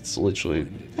 because it's literally...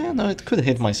 no, it could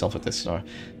hit myself at this star,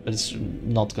 but it's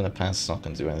not gonna pass, it's not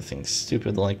gonna do anything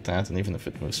stupid like that, and even if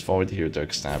it moves forward here,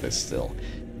 Dirk Stab is still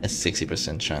a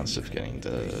 60% chance of getting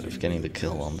the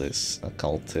kill on this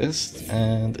occultist,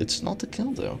 and it's not a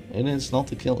kill though. It is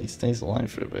not a kill, he stays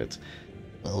alive for a bit.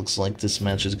 It looks like this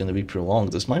match is gonna be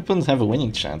prolonged. Does my opponent have a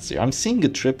winning chance here? I'm seeing a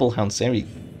triple Hound's Airy,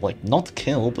 like not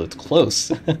kill, but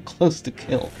close, close to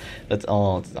kill. But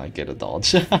oh, I get a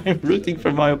dodge. I'm rooting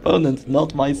for my opponent,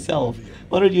 not myself.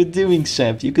 What are you doing,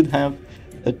 Chef? You could have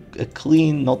a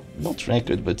clean, not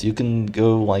record, but you can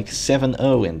go like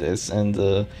 7-0 in this, and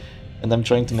I'm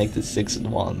trying to make this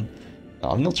 6-1. No,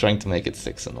 I'm not trying to make it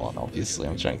 6-1, obviously,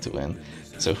 I'm trying to win.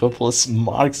 So Hopeless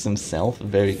marks himself,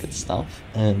 very good stuff,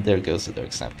 and there goes the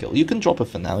Dirk Snap kill. You can drop a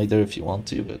Finale there if you want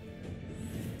to, but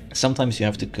sometimes you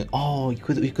have to... Oh, you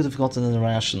could have gotten an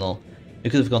irrational... You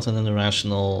could have gotten an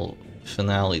irrational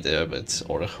Finale there, but...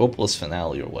 Or a Hopeless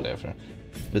Finale or whatever.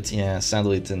 But yeah,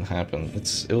 sadly it didn't happen.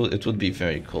 It would be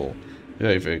very cool.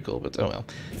 Very, very cool, but oh well.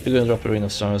 You're gonna drop a Rain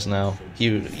of Stars now.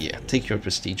 Here, yeah, take your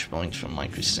prestige point from my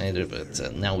Crusader,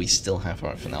 but now we still have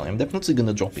our Finale. I'm definitely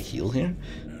gonna drop a heal here,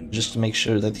 just to make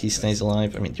sure that he stays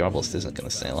alive. I mean, the Arbalest isn't gonna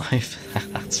stay alive,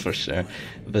 that's for sure.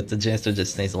 But the Jester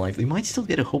just stays alive. We might still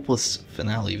get a Hopeless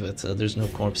Finale, but there's no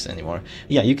corpse anymore.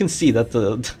 Yeah, you can see that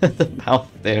the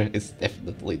mouth there is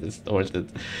definitely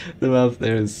distorted. The mouth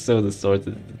there is so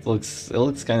distorted. It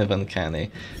looks kind of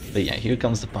uncanny. But yeah, here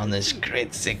comes the punish.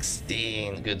 Crit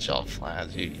 16. Good job,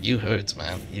 Flash. You hurt,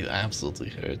 man. You absolutely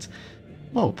hurt.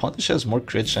 Oh, Punish has more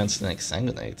crit chance than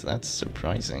Exsanguinate. That's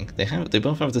surprising. They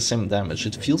both have the same damage.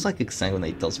 It feels like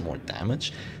Exsanguinate does more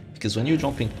damage, because when you're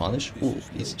dropping Punish, ooh,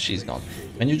 she's gone.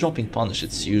 When you're dropping Punish,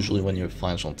 it's usually when your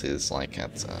Flagellant is like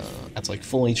at like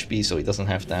full HP, so he doesn't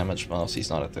have damage buffs. He's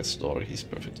not at death's door. He's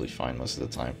perfectly fine most of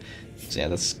the time. So yeah,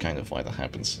 that's kind of why that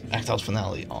happens. Act out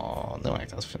finale. Oh, no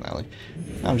act out finale.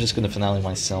 I'm just gonna finale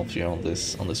myself here on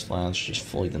this flash, just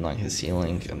fully denying his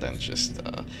healing, and then just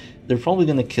they're probably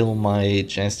gonna kill my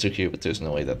Jester here, but there's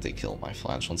no way that they kill my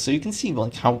Flagellant. So you can see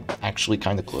like how actually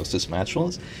kind of close this match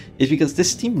was, is because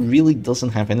this team really doesn't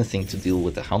have anything to deal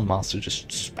with the Houndmaster just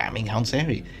spamming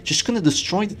Houndsary. Just gonna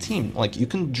destroy the team. Like you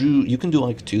can do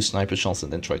like 2 sniper shots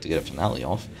and then try to get a finale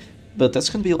off, but that's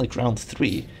gonna be like round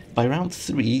 3. By round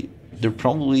 3, they're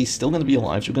probably still going to be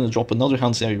alive. You're going to drop another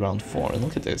Houndsary round 4. And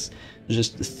look at this.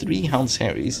 Just 3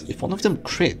 Houndsarys. If one of them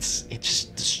crits, it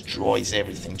just destroys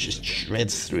everything. Just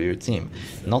shreds through your team.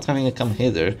 Not having a come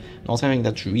hither, not having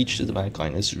that reach to the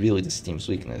backline is really this team's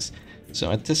weakness. So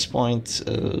at this point,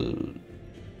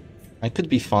 I could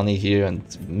be funny here and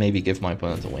maybe give my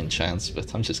opponent a win chance,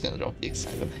 but I'm just gonna drop the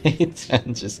Exsanguinate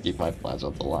and just keep my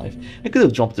Flagellant alive. I could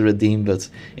have dropped the Redeem, but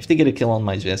if they get a kill on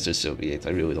my Jester, so be it.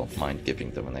 I really don't mind giving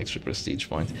them an extra prestige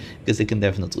point, because they can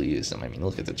definitely use them. I mean,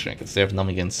 look at the trinkets. They have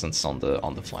numbing instance on the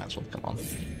Flagellant, come on.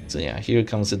 So yeah, here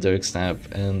comes the Dirk Stab,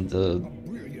 and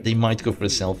they might go for a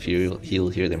self-heal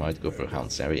here, they might go for a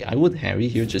Houndsary. I would harry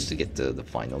here just to get the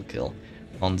final kill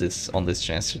on this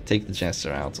Jester. Take the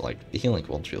Jester out. Like, the healing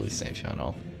won't really save you at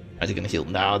all. Are they gonna heal?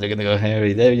 No, they're gonna go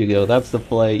Harry. There you go. That's the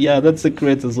play. Yeah, that's the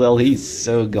crit as well. He's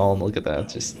so gone. Look at that.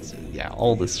 Just, yeah,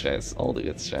 all the stress. All the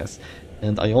good stress.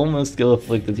 And I almost go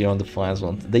Afflicted here on the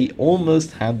Flagellant. They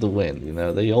almost had the win, you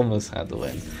know. They almost had the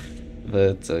win.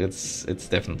 But it's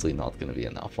definitely not going to be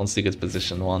enough. Once they get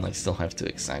position 1, I still have to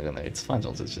Exsanguinate.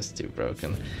 Flagellant is just too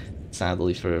broken,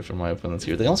 sadly, for my opponents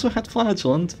here. They also had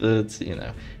Flagellant, but, you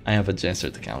know, I have a Jester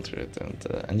to counter it,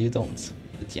 and you don't.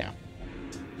 But yeah,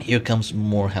 here comes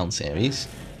more Houndsaries,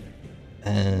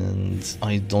 and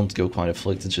I don't go quite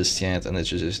Afflicted just yet, and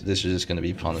this is just going to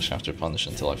be punish after punish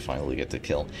until I finally get the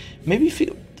kill. Maybe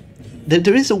feel...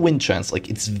 There is a win chance, like,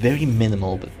 it's very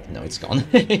minimal, but no, it's gone.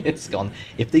 It's gone.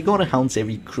 If they got a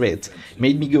Houndsary crit,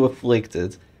 made me go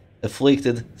Afflicted,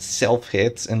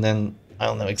 self-hit, and then, I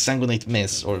don't know, Exsanguinate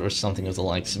miss, or something of the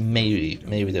likes,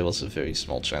 maybe there was a very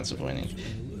small chance of winning.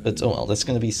 But oh well, that's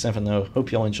gonna be 7-0.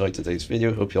 Hope y'all enjoyed today's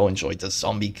video, hope y'all enjoyed the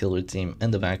Zombie Killer team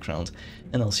in the background,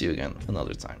 and I'll see you again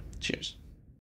another time. Cheers.